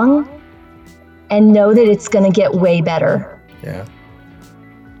strong and know that it's going to get way better. Yeah.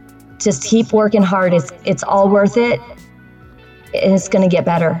 Just keep working hard. It's all worth it, and it's going to get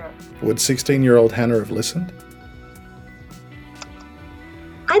better. Would 16-year-old Hannah have listened?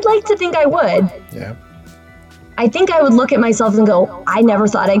 I'd like to think I would. Yeah. I think I would look at myself and go, I never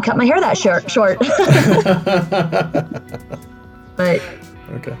thought I'd cut my hair that short. But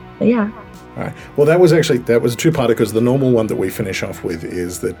okay. But yeah. All right. Well, that was a two-parter, because the normal one that we finish off with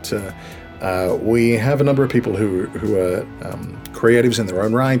is that we have a number of people who are creatives in their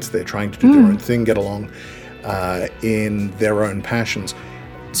own right. They're trying to do their own thing, get along in their own passions.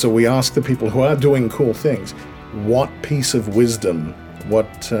 So we ask the people who are doing cool things, what piece of wisdom,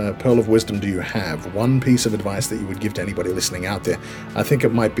 what pearl of wisdom do you have? One piece of advice that you would give to anybody listening out there. I think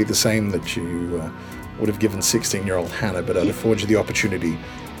it might be the same that you would have given 16-year-old Hannah, but I'd afford you the opportunity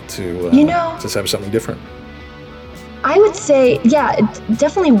to have something different. I would say, yeah,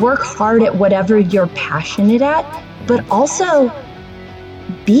 definitely work hard at whatever you're passionate at, but also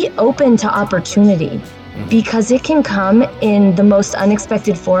be open to opportunity, because it can come in the most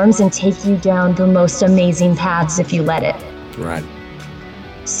unexpected forms and take you down the most amazing paths if you let it. Right.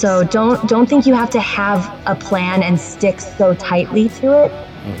 So don't think you have to have a plan and stick so tightly to it.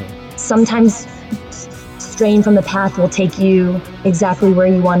 Sometimes straying from the path will take you exactly where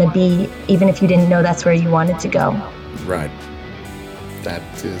you want to be, even if you didn't know that's where you wanted to go. Right. That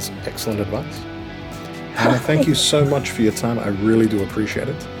is excellent advice. Hannah, thank you so much for your time. I really do appreciate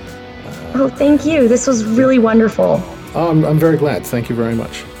it. Oh, thank you. This was really wonderful. Oh, I'm very glad. Thank you very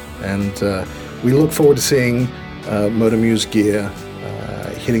much. And we look forward to seeing Motor Muse gear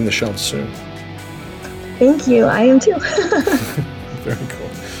hitting the shelves soon. Thank you. I am too. Very cool.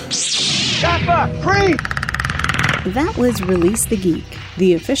 That was Release the Geek,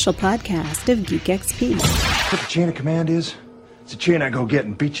 the official podcast of Geek XP. What the chain of command is? It's a chain I go get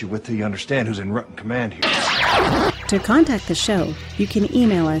and beat you with till you understand who's in rotten command here. To contact the show, you can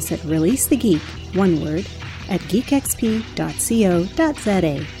email us at releasethegeek, one word, at geekxp.co.za.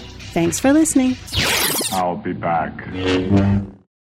 Thanks for listening. I'll be back.